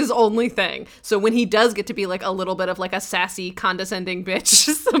 That's his only thing. So when he does get to be like a little bit of like a sassy, condescending bitch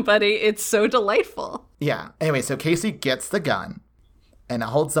to somebody, it's so delightful. Yeah. Anyway, so Casey gets the gun and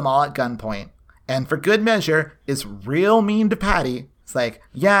holds them all at gunpoint. And for good measure, is real mean to Patty. It's like,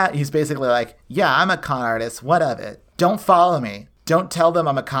 yeah, he's basically like, yeah, I'm a con artist. What of it? Don't follow me. Don't tell them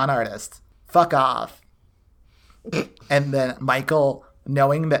I'm a con artist. Fuck off. And then Michael,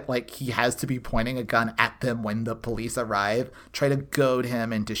 knowing that like he has to be pointing a gun at them when the police arrive, try to goad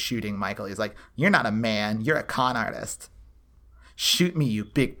him into shooting Michael. He's like, you're not a man. You're a con artist. Shoot me, you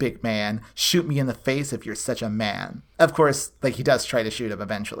big, big man. Shoot me in the face if you're such a man. Of course, like he does try to shoot him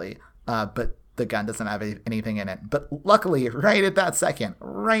eventually, but the gun doesn't have anything in it. But luckily, right at that second,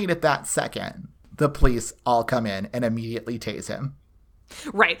 the police all come in and immediately tase him.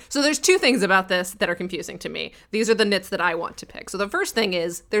 Right. So there's two things about this that are confusing to me. These are the nits that I want to pick. So the first thing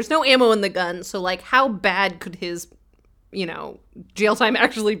is there's no ammo in the gun. So like how bad could his, jail time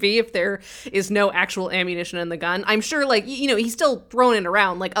actually be if there is no actual ammunition in the gun? I'm sure like, he's still throwing it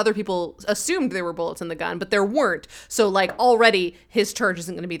around. Like other people assumed there were bullets in the gun, but there weren't. So like already his charge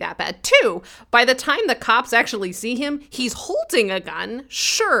isn't going to be that bad. Two, by the time the cops actually see him, he's holding a gun,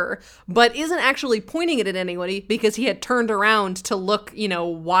 sure, but isn't actually pointing it at anybody because he had turned around to look,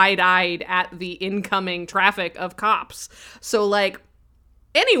 wide-eyed at the incoming traffic of cops. So like,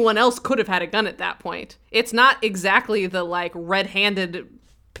 anyone else could have had a gun at that point. It's not exactly the, like, red-handed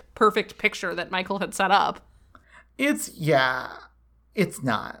perfect picture that Michael had set up. It's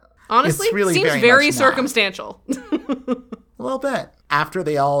not. Honestly, it's really seems very circumstantial. A little bit. After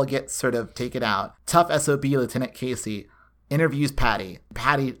they all get sort of taken out, tough SOB Lieutenant Casey interviews Patty.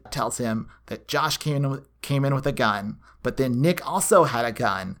 Patty tells him that Josh came in with a gun, but then Nick also had a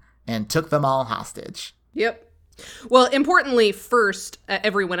gun and took them all hostage. Yep. Well, importantly, first,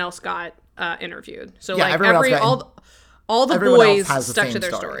 everyone else got interviewed. So, yeah, like, all the boys stuck to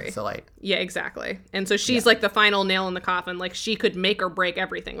their story. So, like, yeah, exactly. And so she's like the final nail in the coffin. Like, she could make or break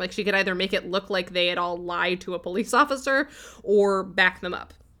everything. Like, she could either make it look like they had all lied to a police officer or back them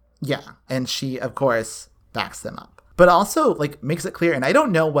up. Yeah, and she, of course, backs them up. But also, like, makes it clear, and I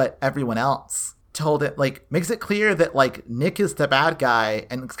don't know what everyone else told it, like, makes it clear that, like, Nick is the bad guy,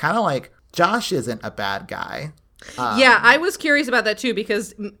 and it's kind of like Josh isn't a bad guy. Yeah, I was curious about that too,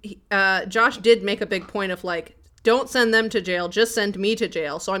 because Josh did make a big point of, like, don't send them to jail, just send me to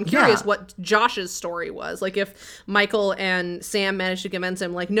jail. So I'm curious what Josh's story was. Like, if Michael and Sam managed to convince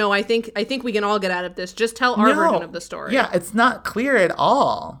him, like, no, I think we can all get out of this. Just tell our version of the story. Yeah, it's not clear at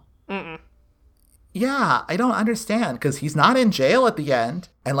all. Mm-mm. Yeah, I don't understand, because he's not in jail at the end,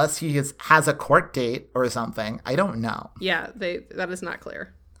 unless he has a court date or something. I don't know. Yeah, that is not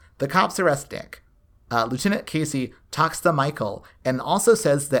clear. The cops arrest Nick. Lieutenant Casey talks to Michael and also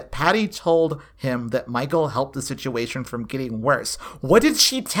says that Patty told him that Michael helped the situation from getting worse. What did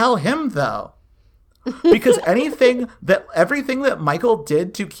she tell him, though? Because everything that Michael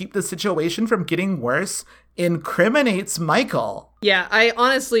did to keep the situation from getting worse incriminates Michael. Yeah, I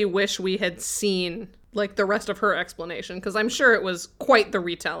honestly wish we had seen, like, the rest of her explanation, because I'm sure it was quite the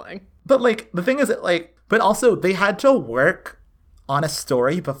retelling. But, like, the thing is that, like, but also they had to work on a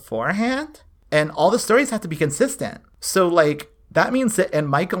story beforehand. And all the stories have to be consistent. So, like, that means that in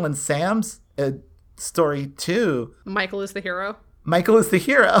Michael and Sam's story, too... Michael is the hero? Michael is the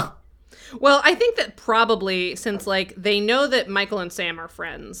hero. Well, I think that probably, since, like, they know that Michael and Sam are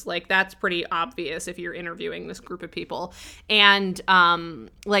friends, like, that's pretty obvious if you're interviewing this group of people. And,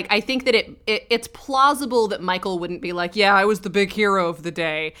 like, I think that it's plausible that Michael wouldn't be like, yeah, I was the big hero of the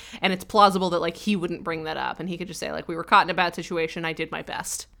day. And it's plausible that, like, he wouldn't bring that up. And he could just say, like, we were caught in a bad situation. I did my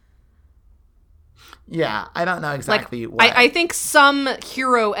best. Yeah, I don't know exactly what. I think some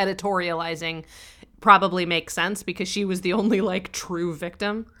hero editorializing probably makes sense because she was the only, like, true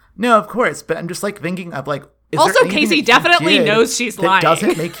victim. No, of course, but I'm just, like, thinking of, like... Also, Casey definitely knows she's lying. That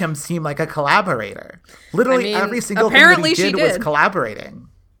doesn't make him seem like a collaborator. Literally, every single thing that he did was collaborating.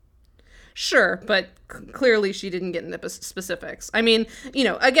 Sure, but clearly she didn't get into specifics. I mean, you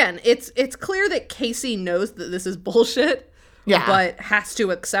know, again, it's clear that Casey knows that this is bullshit. Yeah. But has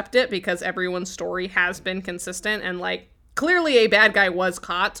to accept it because everyone's story has been consistent. And, like, clearly a bad guy was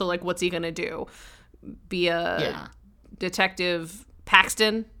caught. So, like, what's he going to do? Be a Detective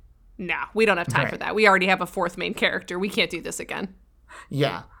Paxton? Nah, we don't have time for that. We already have a fourth main character. We can't do this again.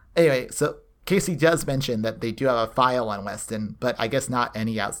 Yeah. Anyway, so Casey does mention that they do have a file on Weston, but I guess not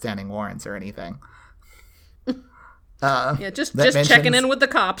any outstanding warrants or anything. Just checking in with the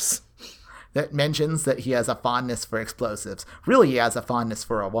cops. That mentions that he has a fondness for explosives. Really, he has a fondness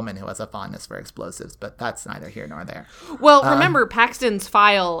for a woman who has a fondness for explosives, but that's neither here nor there. Well, remember, Paxton's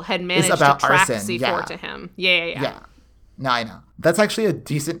file had managed to track arson. C4 to him. Yeah. No, I know. That's actually a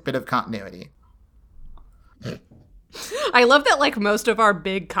decent bit of continuity. I love that, like, most of our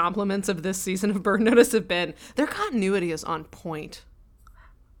big compliments of this season of Burn Notice have been, their continuity is on point.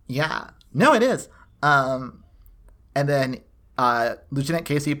 Yeah. No, it is. And then... Lieutenant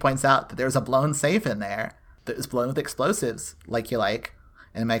Casey points out that there's a blown safe in there that was blown with explosives, like you like.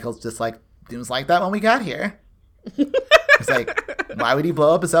 And Michael's just like, seems like that when we got here. He's like, why would he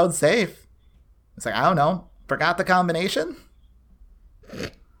blow up his own safe? It's like, I don't know. Forgot the combination?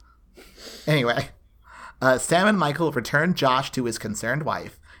 Anyway, Sam and Michael return Josh to his concerned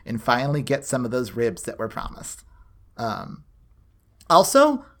wife and finally get some of those ribs that were promised.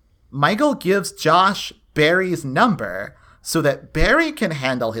 Also, Michael gives Josh Barry's number so that Barry can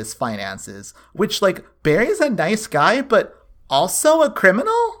handle his finances, which, like, Barry's a nice guy, but also a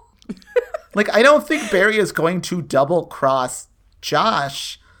criminal? Like, I don't think Barry is going to double-cross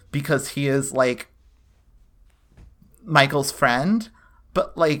Josh because he is, like, Michael's friend,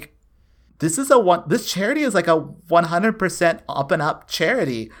 but, like, this charity is, like, a 100% up-and-up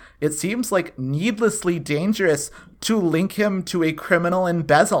charity. It seems, like, needlessly dangerous to link him to a criminal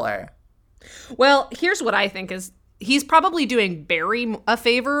embezzler. Well, here's what I think is... He's probably doing Barry a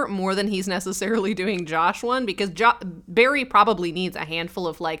favor more than he's necessarily doing Josh one, because Barry probably needs a handful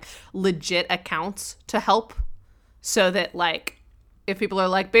of, like, legit accounts to help, so that, like, if people are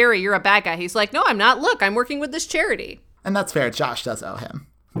like, Barry, you're a bad guy, he's like, no, I'm not. Look, I'm working with this charity. And that's fair. Josh does owe him.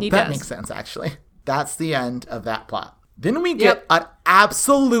 That does. Makes sense, actually. That's the end of that plot. Then we get an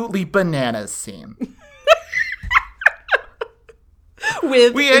absolutely bananas scene.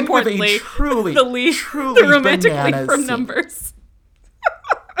 We end with a truly the romantic lead from Numbers.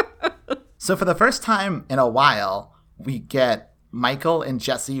 So for the first time in a while, we get Michael and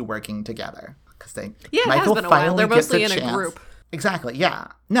Jesse working together. Michael it has been a while. They're mostly in a group. Exactly, yeah.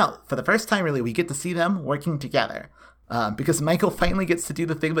 No, for the first time, really, we get to see them working together. Because Michael finally gets to do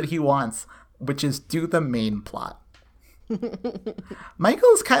the thing that he wants, which is do the main plot.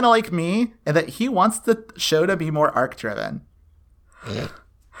 Michael's kind of like me in that he wants the show to be more arc-driven.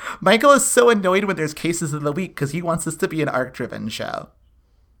 Michael is so annoyed when there's cases of the week because he wants this to be an arc-driven show.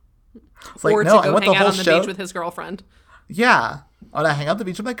 It's like, or no, to I go want hang the out whole on the show. beach with his girlfriend. Yeah. I want to hang out on the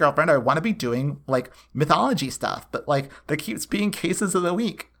beach with my girlfriend. I want to be doing, like, mythology stuff. But, like, there keeps being cases of the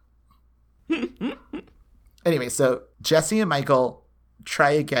week. Anyway, so Jesse and Michael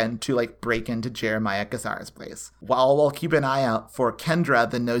try again to, like, break into Jeremiah Kazar's place. While we'll keep an eye out for Kendra,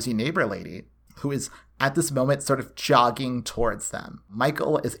 the nosy neighbor lady, who is at this moment sort of jogging towards them.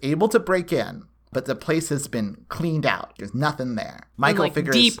 Michael is able to break in, but the place has been cleaned out. There's nothing there. Michael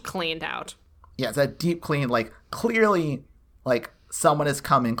figures... deep cleaned out. Yeah, it's a deep clean, like, clearly, like, someone has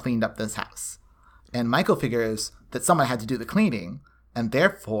come and cleaned up this house. And Michael figures that someone had to do the cleaning, and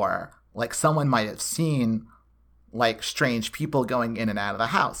therefore, like, someone might have seen, like, strange people going in and out of the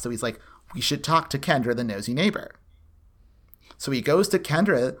house. So he's like, we should talk to Kendra, the nosy neighbor. So he goes to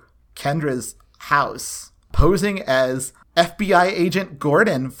Kendra's house, posing as FBI agent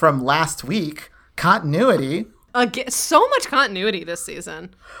Gordon from last week. Continuity. Again, so much continuity this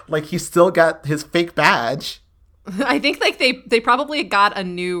season. Like, he's still got his fake badge. I think like they probably got a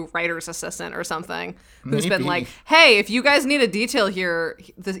new writer's assistant or something who's been Maybe. like, hey, if you guys need a detail here,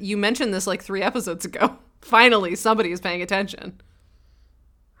 you mentioned this like 3 episodes ago. Finally, somebody is paying attention.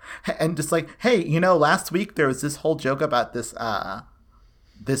 And just like, hey, you know, last week there was this whole joke about this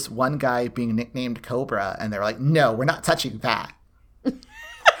one guy being nicknamed Cobra, and they're like, no, we're not touching that.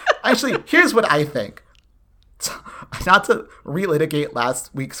 Actually, here's what I think. Not to relitigate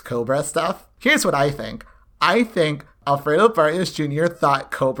last week's Cobra stuff. Here's what I think. I think Alfredo Barrios Jr. thought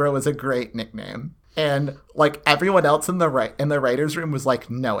Cobra was a great nickname. And, like, everyone else in the writer's room was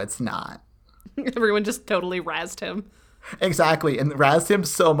like, no, it's not. Everyone just totally razzed him. Exactly. And razzed him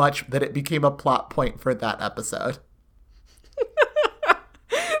so much that it became a plot point for that episode.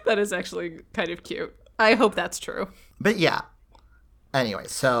 That is actually kind of cute. I hope that's true. But yeah. Anyway,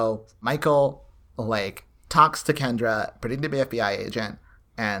 so Michael, like, talks to Kendra, pretending to be an FBI agent,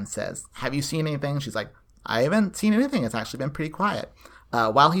 and says, have you seen anything? She's like, I haven't seen anything. It's actually been pretty quiet.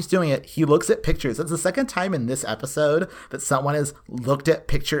 While he's doing it, he looks at pictures. It's the second time in this episode that someone has looked at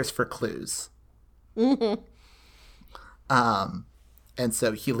pictures for clues. Mm-hmm. And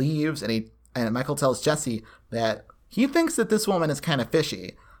so he leaves, and Michael tells Jesse that he thinks that this woman is kind of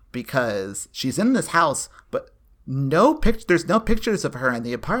fishy because she's in this house, but there's no pictures of her in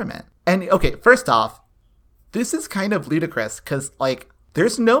the apartment. And okay, first off, this is kind of ludicrous because, like,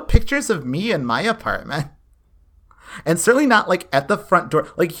 there's no pictures of me in my apartment. And certainly not, like, at the front door.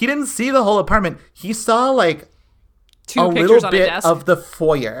 Like, he didn't see the whole apartment. He saw, like, 2 a pictures little on a bit desk. of the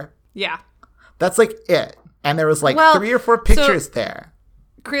foyer. Yeah. That's, like, it. And there was, like, Well, 3 or 4 pictures there.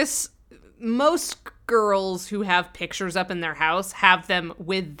 Chris, most girls who have pictures up in their house have them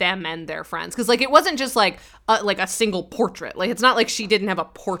with them and their friends. Because, like, it wasn't just, like a single portrait. Like, it's not like she didn't have a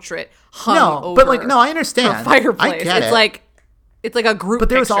portrait hung over but, like, no, I understand. her fireplace. I get it. It's like a group But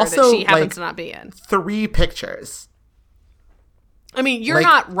there was picture also, that she happens like, to not be in. 3 pictures. I mean, you're like-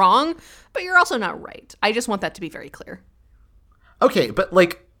 not wrong, but you're also not right. I just want that to be very clear. Okay, but,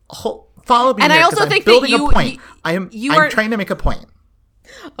 like, follow me And here, I also 'cause I'm think that building you- a point. you I'm are- trying to make a point.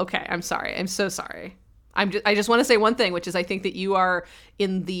 Okay, I'm sorry. I'm so sorry. I just want to say one thing, which is I think that you are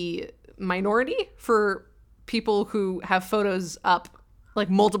in the minority for people who have photos up, like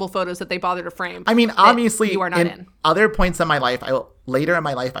multiple photos that they bother to frame. I mean, obviously, you are not in. other points in my life, later in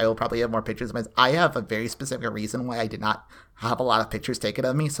my life, I will probably have more pictures of myself. I have a very specific reason why I did not have a lot of pictures taken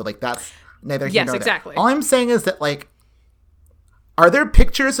of me. So, like, that's neither here Yes, nor there. exactly. All I'm saying is that, like, are there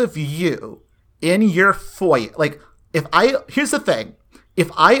pictures of you in your foyer? Like, here's the thing. If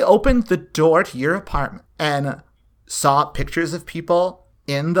I opened the door to your apartment and saw pictures of people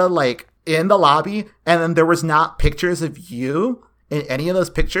in the lobby, and then there was not pictures of you in any of those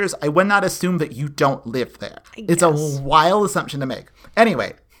pictures, I would not assume that you don't live there. It's a wild assumption to make.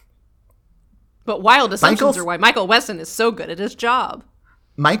 Anyway. But wild assumptions Michael's- are why Michael Weston is so good at his job.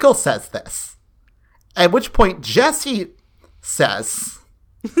 Michael says this. At which point Jesse says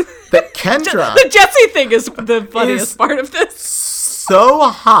that Kendra The Jesse thing is the funniest part of this. so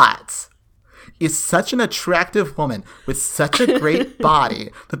hot, is such an attractive woman with such a great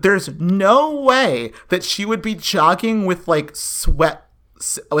body that there's no way that she would be jogging with, like, with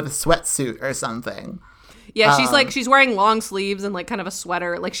a sweatsuit or something. Yeah, she's wearing long sleeves and like kind of a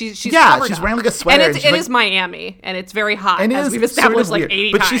sweater. Like she's Yeah, covered she's up. wearing, like, a sweater, And and it she's, is Miami, and it's very hot, And it as is we've established sort of like weird.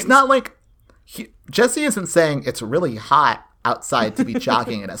 80 but times. she's not like Jesse isn't saying it's really hot outside to be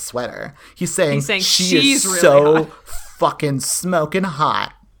jogging in a sweater. He's saying she she's is really so hot. fucking smoking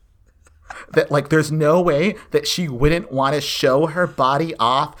hot that, like, there's no way that she wouldn't want to show her body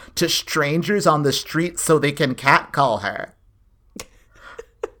off to strangers on the street so they can catcall her.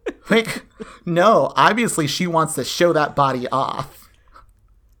 Like, no, obviously she wants to show that body off.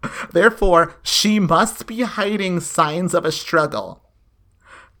 Therefore, she must be hiding signs of a struggle.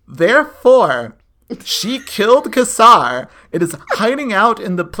 Therefore, she killed Kassar. It is hiding out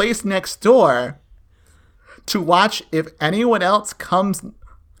in the place next door to watch if anyone else comes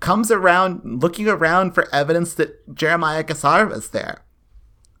around, looking around for evidence that Jeremiah Kassar was there.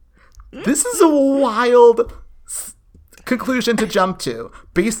 This is a wild conclusion to jump to,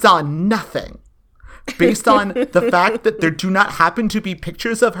 based on nothing. Based on the fact that there do not happen to be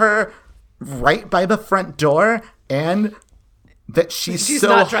pictures of her right by the front door, and that she's so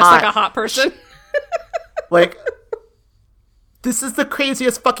not dressed hot. like a hot person. Like, this is the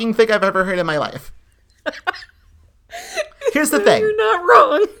craziest fucking thing I've ever heard in my life. Here's the thing. You're not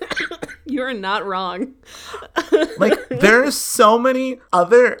wrong. You're not wrong. Like, there's so many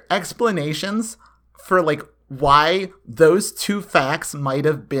other explanations for, like, why those two facts might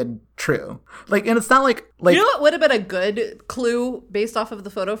have been true. Like, and it's not like You know what would have been a good clue based off of the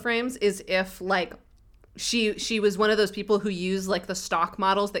photo frames is if, like, she was one of those people who use, like, the stock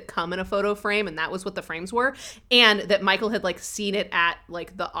models that come in a photo frame, and that was what the frames were, and that Michael had, like, seen it at,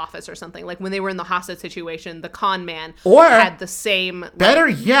 like, the office or something. Like, when they were in the hostage situation, the con man Or had the same... better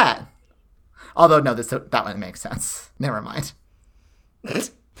yet. Although, no, that one makes sense. Never mind.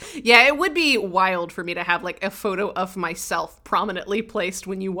 Yeah, it would be wild for me to have, like, a photo of myself prominently placed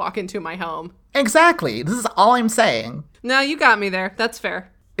when you walk into my home. Exactly. This is all I'm saying. No, you got me there. That's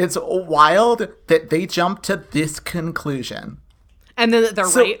fair. It's wild that they jump to this conclusion. And then they're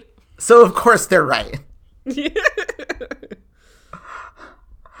right. So, of course, they're right. They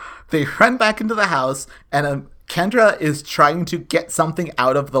run back into the house, and Kendra is trying to get something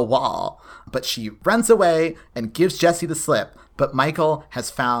out of the wall. But she runs away and gives Jesse the slip. But Michael has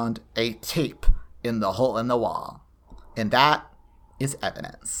found a tape in the hole in the wall. And that is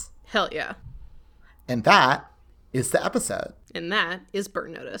evidence. Hell yeah. And that is the episode. And that is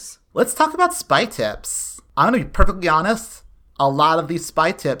Burn Notice. Let's talk about spy tips. I'm going to be perfectly honest. A lot of these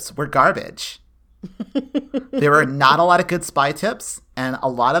spy tips were garbage. There were not a lot of good spy tips, and a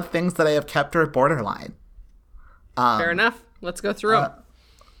lot of things that I have kept are borderline. Fair enough. Let's go through them.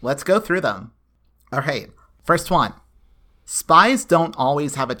 Let's go through them. All right. First one. Spies don't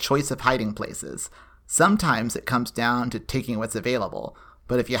always have a choice of hiding places. Sometimes it comes down to taking what's available.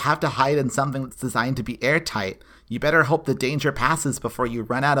 But if you have to hide in something that's designed to be airtight, you better hope the danger passes before you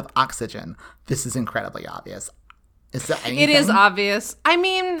run out of oxygen. This is incredibly obvious. Is there anything? It is obvious. I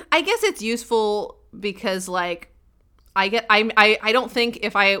mean, I guess it's useful because, like, I don't think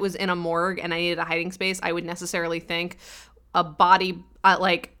if I was in a morgue and I needed a hiding space, I would necessarily think a body,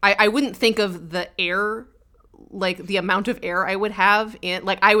 I wouldn't think of the air, like the amount of air I would have in,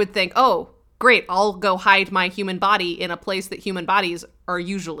 like, I would think, oh, great, I'll go hide my human body in a place that human bodies are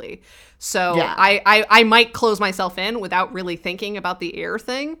usually. So yeah. I might close myself in without really thinking about the air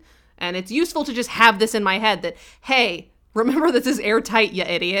thing. And it's useful to just have this in my head that, hey, remember this is airtight, you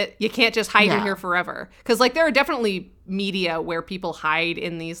idiot. You can't just hide in here forever. Because, like, there are definitely media where people hide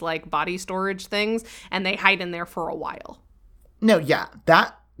in these, like, body storage things, and they hide in there for a while. No, yeah,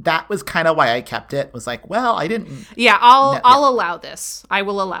 that was kind of why I kept it. Was like, well, I didn't. Yeah, I'll allow this. I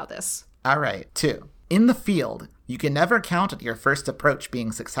will allow this. All right. 2. In the field, you can never count on your first approach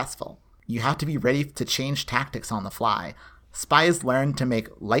being successful. You have to be ready to change tactics on the fly. Spies learn to make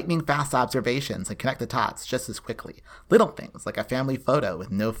lightning-fast observations and connect the dots just as quickly. Little things like a family photo with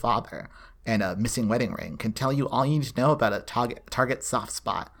no father and a missing wedding ring can tell you all you need to know about a target's soft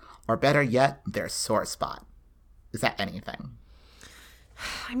spot, or better yet, their sore spot. Is that anything?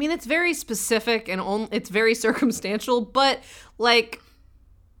 I mean, it's very specific and it's very circumstantial, but, like,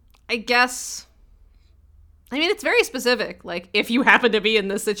 I guess... I mean, it's very specific. Like, if you happen to be in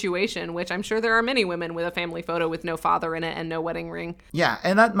this situation, which I'm sure there are many women with a family photo with no father in it and no wedding ring. Yeah,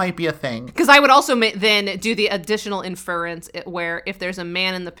 and that might be a thing. Because I would also then do the additional inference where if there's a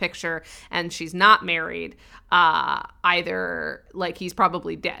man in the picture and she's not married, either, like, he's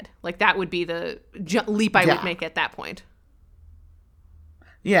probably dead. Like, that would be the leap I would make at that point.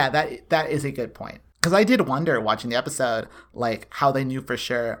 Yeah, that is a good point. Because I did wonder, watching the episode, like, how they knew for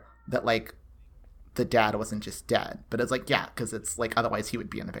sure that, like, the dad wasn't just dead. But it's like, yeah, because it's like, otherwise he would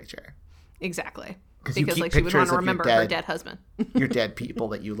be in the picture. Exactly. Because like, she would want to remember her dead husband. Your dead people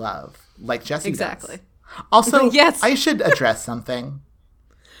that you love. Like Jesse does. Also, yes. I should address something.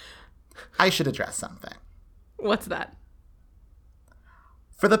 What's that?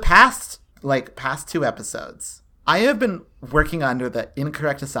 For the past 2 episodes, I have been working under the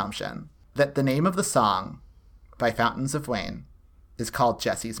incorrect assumption that the name of the song by Fountains of Wayne is called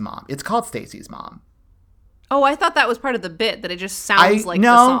Jesse's mom. It's called Stacy's mom. Oh, I thought that was part of the bit, that it just sounds like the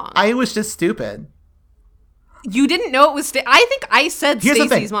song. I was just stupid. You didn't know it was I think I said Here's the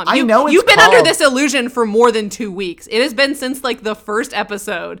Stacy's thing. mom. I know it's you've been under called- this illusion for more than 2 weeks. It has been since like the first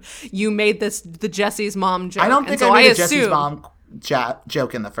episode you made the Jesse's mom joke. I don't think and so I made a assume, Jesse's mom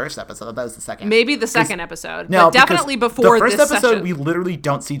joke in the first episode. That was the second. Maybe the second episode. No, but definitely because before the first this episode, session. we literally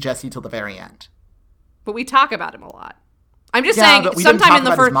don't see Jesse till the very end. But we talk about him a lot. I'm just Yeah, saying, but we didn't sometime talk in the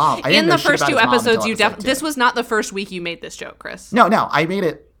about his first mom. I didn't in know the shit first about 2 his mom episodes, until you episode 2. this was not the first week you made this joke, Chris. No, I made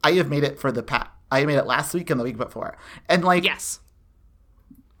it. I have made it for I made it last week and the week before, and like, Yes.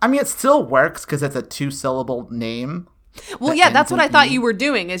 I mean, it still works because it's a 2-syllable name. Well, yeah, that's what I thought you were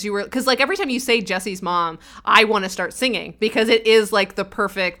doing, as you were, because like every time you say Jesse's mom, I want to start singing because it is like the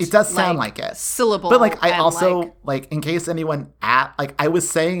perfect. It does sound like it. Syllable, But like, I and, also like in case anyone I was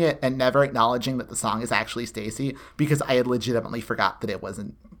saying it and never acknowledging that the song is actually Stacy because I had legitimately forgot that it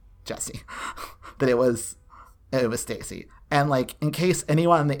wasn't Jesse, that it was Stacy. And like, in case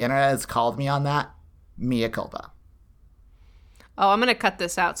anyone on the internet has called me on that, mea culpa. Oh, I'm gonna cut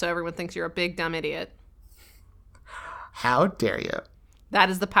this out so everyone thinks you're a big dumb idiot. How dare you? That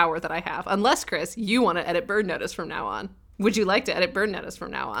is the power that I have. Unless, Chris, you want to edit Bird Notice from now on. Would you like to edit Bird Notice from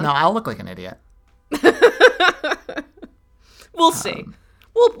now on? No, I'll look like an idiot. We'll see.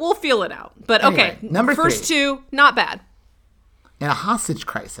 We'll feel it out. But okay, Anyway, number first 3. 2, not bad. In a hostage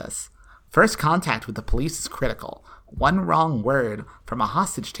crisis, first contact with the police is critical. One wrong word from a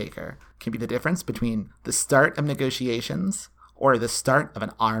hostage taker can be the difference between the start of negotiations or the start of an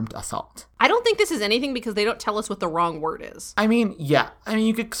armed assault. I don't think this is anything because they don't tell us what the wrong word is. I mean, yeah. I mean,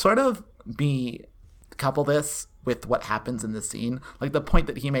 you could sort of couple this with what happens in the scene. Like, the point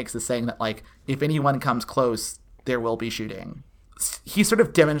that he makes is saying that, like, if anyone comes close, there will be shooting. He sort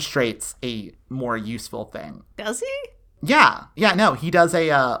of demonstrates a more useful thing. Does he? Yeah, no, he does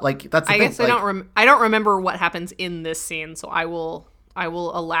a, like, that's the I thing. guess I don't remember what happens in this scene, so I will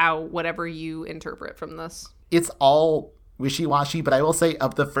allow whatever you interpret from this. It's all wishy-washy, but I will say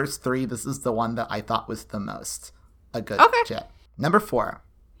of the first 3, this is the one that I thought was the most a good jet. Number 4.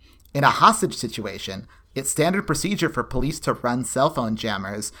 In a hostage situation, it's standard procedure for police to run cell phone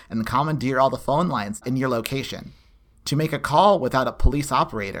jammers and commandeer all the phone lines in your location. To make a call without a police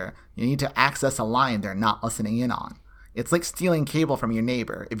operator, you need to access a line they're not listening in on. It's like stealing cable from your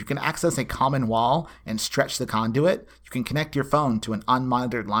neighbor. If you can access a common wall and stretch the conduit, you can connect your phone to an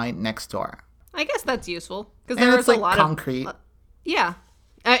unmonitored line next door. I guess that's useful because And there's it's like a lot concrete. Yeah,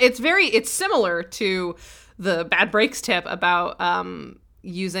 it's similar to the Bad Breaks tip about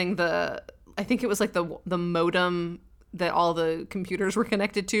using I think it was like the modem that all the computers were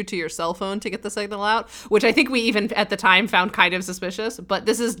connected to your cell phone to get the signal out, which I think we even at the time found kind of suspicious. But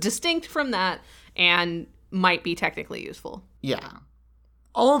this is distinct from that and might be technically useful. Yeah.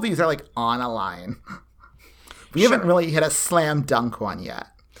 All of these are like on a line. We haven't really hit a slam dunk one yet.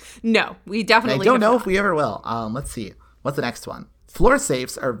 No, we definitely I don't know not. if we ever will. Let's see. What's the next one? Floor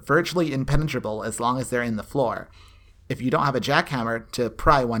safes are virtually impenetrable as long as they're in the floor. If you don't have a jackhammer to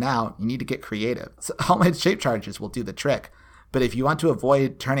pry one out, you need to get creative. So homemade shape charges will do the trick. But if you want to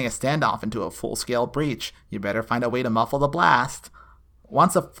avoid turning a standoff into a full-scale breach, you better find a way to muffle the blast.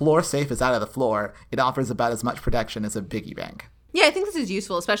 Once a floor safe is out of the floor, it offers about as much protection as a piggy bank. Yeah, I think this is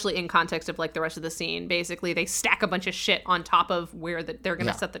useful, especially in context of like the rest of the scene. Basically, they stack a bunch of shit on top of where they're going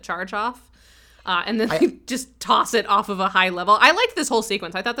to set the charge off. And then they just toss it off of a high level. I liked this whole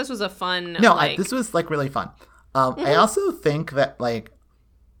sequence. I thought this was a fun... this was like really fun. I also think that like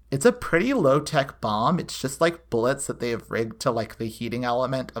it's a pretty low-tech bomb. It's just like bullets that they have rigged to like the heating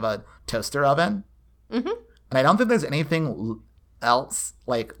element of a toaster oven. Mm-hmm. And I don't think there's anything else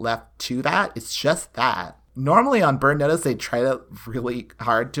like left to that. It's just that. Normally on Burn Notice, they try to really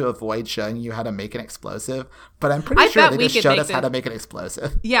hard to avoid showing you how to make an explosive, but I'm pretty sure they just showed us how to make an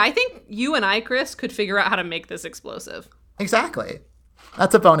explosive. Yeah, I think you and I, Chris, could figure out how to make this explosive. Exactly.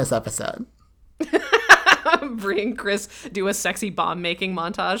 That's a bonus episode. Brie and Chris do a sexy bomb making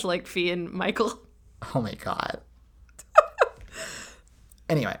montage like Fee and Michael. Oh my god.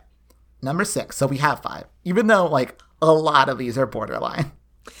 Anyway, number 6. So we have 5. Even though like a lot of these are borderline.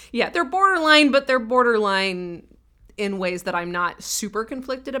 Yeah, they're borderline, but they're borderline in ways that I'm not super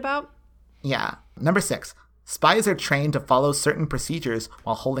conflicted about. Yeah. Number 6. Spies are trained to follow certain procedures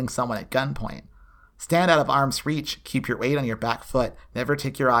while holding someone at gunpoint. Stand out of arm's reach, keep your weight on your back foot, never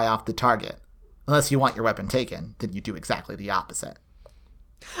take your eye off the target. Unless you want your weapon taken, then you do exactly the opposite.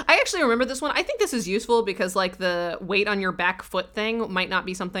 I actually remember this one. I think this is useful because like the weight on your back foot thing might not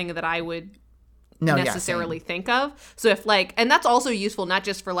be something that I would necessarily think of. So if like, and that's also useful not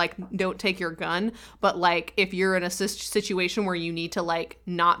just for like don't take your gun, but like if you're in a situation where you need to like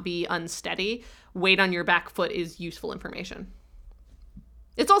not be unsteady, weight on your back foot is useful information.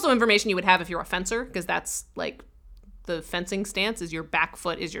 It's also information you would have if you're a fencer, because that's like the fencing stance is your back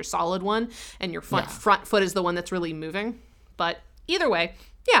foot is your solid one, and your front foot is the one that's really moving. But either way,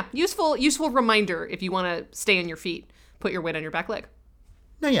 yeah, useful reminder if you want to stay on your feet, put your weight on your back leg.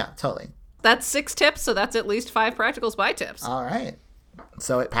 No, yeah, totally. That's 6 tips, so that's at least 5 practical spy tips. All right.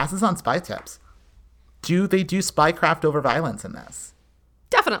 So it passes on spy tips. Do they do spycraft over violence in this?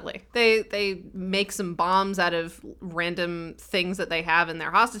 Definitely. They make some bombs out of random things that they have in their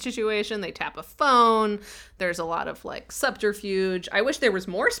hostage situation. They tap a phone. There's a lot of like subterfuge. I wish there was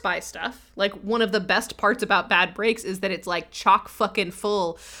more spy stuff. Like one of the best parts about Bad Breaks is that it's like chock fucking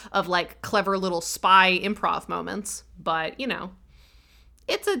full of like clever little spy improv moments. But, you know,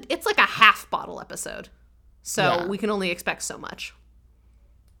 it's like a half bottle episode. So we can only expect so much.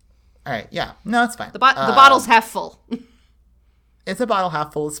 All right. Yeah. No, it's fine. The bottle's half full. It's a bottle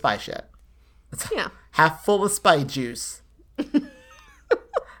half full of spy shit. It's half full of spy juice.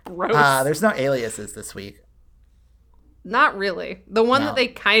 Gross. There's no aliases this week. Not really. The one that they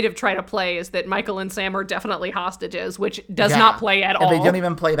kind of try to play is that Michael and Sam are definitely hostages, which does not play at all. They don't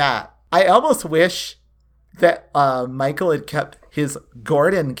even play that. I almost wish that Michael had kept his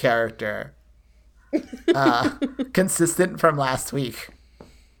Gordon character consistent from last week.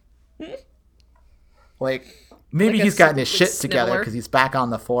 Like, maybe he's gotten his shit together because he's back on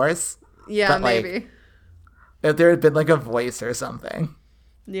the force. Yeah, but, maybe. Like, if there had been like a voice or something.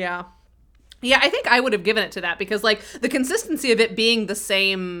 Yeah. Yeah, I think I would have given it to that because like the consistency of it being the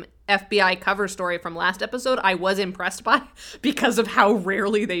same FBI cover story from last episode, I was impressed by because of how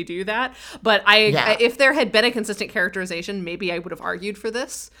rarely they do that. But if there had been a consistent characterization, maybe I would have argued for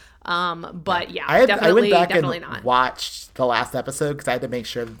this. But yeah, I went back and not. Watched the last episode because I had to make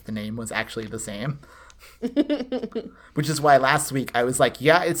sure that the name was actually the same. Which is why last week I was like,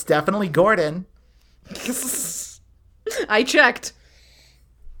 yeah, it's definitely Gordon. I checked.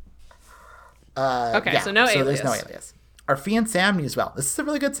 Okay, so no alias. So there's no alias. Are Fee and Sam news well? This is a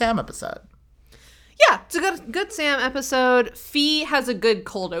really good Sam episode. Yeah, it's a good Sam episode. Fee has a good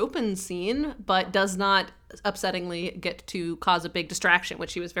cold open scene, but does not upsettingly get to cause a big distraction,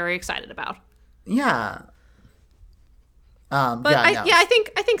 which she was very excited about. Yeah.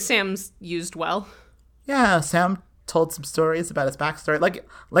 I think Sam's used well. Yeah, Sam told some stories about his backstory.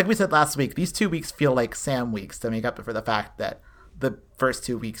 Like we said last week, these 2 weeks feel like Sam weeks to make up for the fact that the first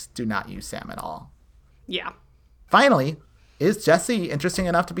 2 weeks do not use Sam at all. Yeah. Finally, is Jesse interesting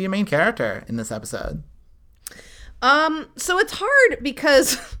enough to be a main character in this episode? So it's hard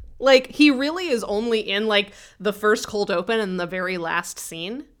because like he really is only in like the first cold open and the very last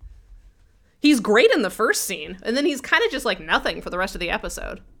scene. He's great in the first scene, and then he's kind of just like nothing for the rest of the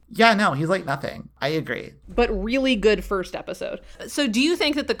episode. Yeah, no, he's like nothing. I agree. But really good first episode. So do you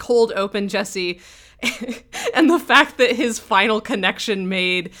think that the cold open Jesse and the fact that his final connection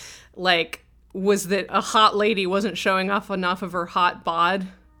made, like, was that a hot lady wasn't showing off enough of her hot bod?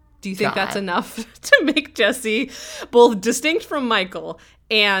 Do you think that's enough to make Jesse both distinct from Michael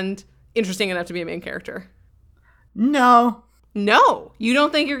and interesting enough to be a main character? No. No, you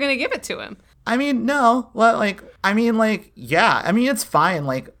don't think you're going to give it to him? I mean, no. Yeah. I mean, it's fine.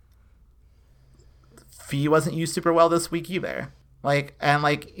 Like, Fee wasn't used super well this week either. Like, and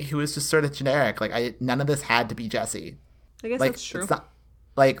like, he was just sort of generic. Like, none of this had to be Jesse. I guess like, that's true. It's not,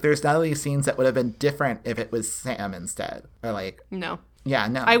 like, there's none of these scenes that would have been different if it was Sam instead. Or like, no. Yeah,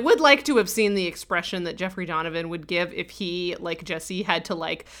 no. I would like to have seen the expression that Jeffrey Donovan would give if he, like Jesse, had to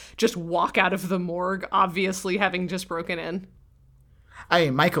like just walk out of the morgue, obviously having just broken in. I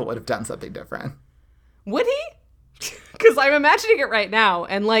mean, Michael would have done something different. Would he? Because I'm imagining it right now,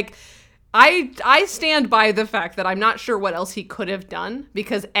 and like, I stand by the fact that I'm not sure what else he could have done,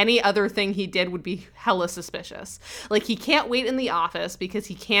 because any other thing he did would be hella suspicious. Like, he can't wait in the office because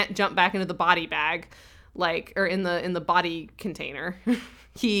he can't jump back into the body bag, like, or in the body container.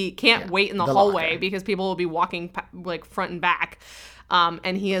 He can't wait in the hallway locker, because people will be walking like front and back.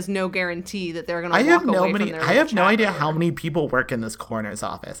 And he has no guarantee that they're going to walk away from their I have no idea how many people work in this coroner's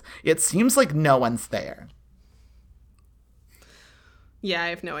office. It seems like no one's there. Yeah, I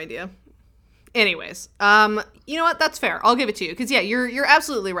have no idea. Anyways, you know what? That's fair. I'll give it to you. Because, yeah, you're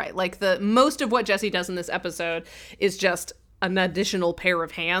absolutely right. Like, the most of what Jesse does in this episode is just an additional pair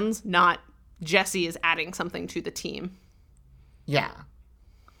of hands, not Jesse is adding something to the team. Yeah.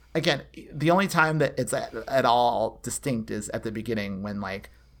 Again, the only time that it's at all distinct is at the beginning when, like,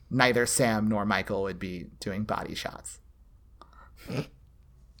 neither Sam nor Michael would be doing body shots.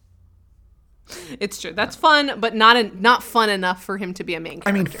 It's true. That's fun, but not fun enough for him to be a main character.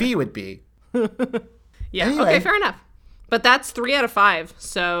 I mean, Fee would be. Yeah, anyway. Okay, fair enough. But that's 3 out of 5.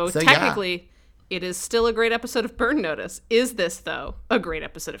 So technically, It is still a great episode of Burn Notice. Is this, though, a great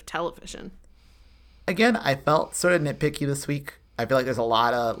episode of television? Again, I felt sort of nitpicky this week. I feel like there's a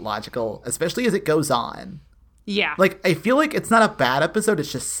lot of logical, especially as it goes on. Yeah. Like, I feel like it's not a bad episode,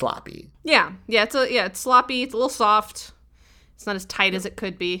 it's just sloppy. Yeah. It's sloppy. It's a little soft. It's not as tight as it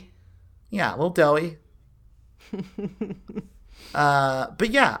could be. Yeah, a little doughy. But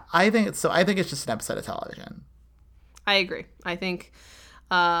yeah, I think it's just an episode of television. I agree. I think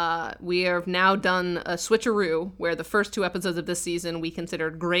we have now done a switcheroo where the first 2 episodes of this season we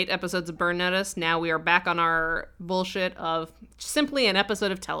considered great episodes of Burn Notice. Now we are back on our bullshit of simply an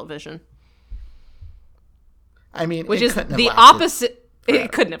episode of television. I mean, which is the opposite.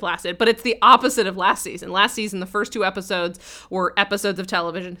 It couldn't have lasted, but it's the opposite of last season. Last season, the first 2 episodes were episodes of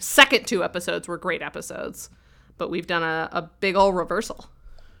television. Second 2 episodes were great episodes. But we've done a big ol' reversal.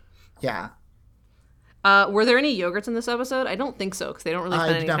 Yeah. Were there any yogurts in this episode? I don't think so, because they don't really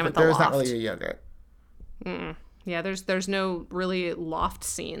spend any time at the loft. There's not really a yogurt. Yeah, there's no really loft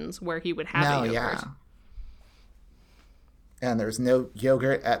scenes where he would have a yogurt. Yeah. And there's no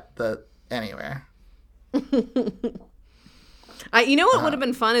yogurt at anywhere. You know what would have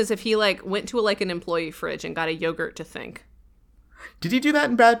been fun is if he went to an employee fridge and got a yogurt to think. Did he do that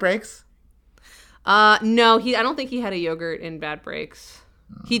in Bad Breaks? No, I don't think he had a yogurt in Bad Breaks.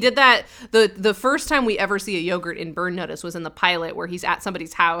 He did that. The first time we ever see a yogurt in Burn Notice was in the pilot where he's at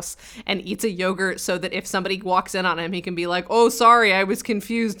somebody's house and eats a yogurt so that if somebody walks in on him, he can be like, "Oh, sorry, I was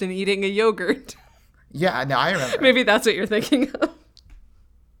confused in eating a yogurt." Yeah, no, I remember. Maybe that's what you're thinking of.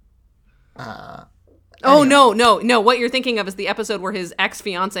 Anyway. No. What you're thinking of is the episode where his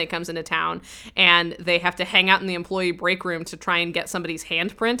ex-fiance comes into town and they have to hang out in the employee break room to try and get somebody's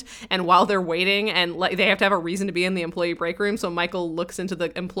handprint. And while they're waiting, and they have to have a reason to be in the employee break room. So Michael looks into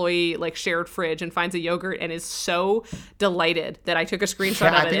the employee shared fridge and finds a yogurt and is so delighted that I took a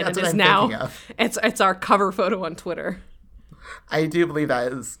screenshot of it. And it is now, it's our cover photo on Twitter. I do believe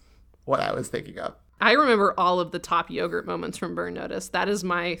that is what I was thinking of. I remember all of the top yogurt moments from Burn Notice. That is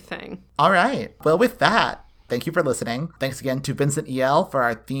my thing. All right. Well, with that, thank you for listening. Thanks again to Vincent E.L. for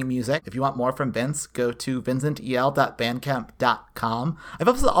our theme music. If you want more from Vince, go to vincentel.bandcamp.com. I've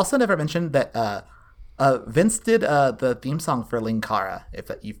also never mentioned that Vince did the theme song for Linkara, if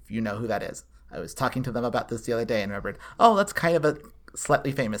you know who that is. I was talking to them about this the other day and remembered, that's kind of a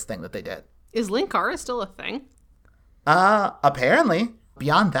slightly famous thing that they did. Is Linkara still a thing? Apparently.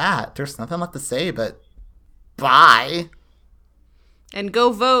 Beyond that, there's nothing left to say, but bye. And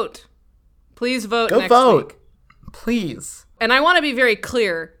go vote. Please vote next week. Go vote. Please. And I want to be very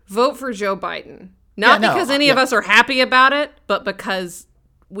clear. Vote for Joe Biden. Not because any of us are happy about it, but because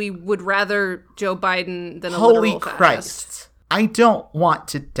we would rather Joe Biden than a literal fascist. Holy Christ. I don't want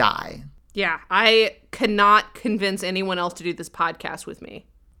to die. Yeah, I cannot convince anyone else to do this podcast with me.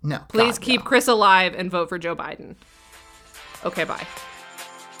 No. Please keep Chris alive and vote for Joe Biden. Okay, bye.